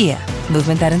 Kia,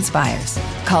 movement that inspires.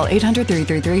 Call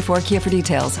 800-333-4KIA for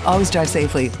details. Always drive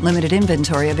safely. Limited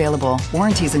inventory available.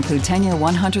 Warranties include 10-year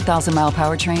 100,000-mile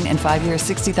powertrain and 5-year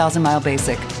 60,000-mile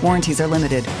basic. Warranties are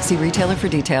limited. See retailer for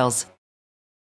details.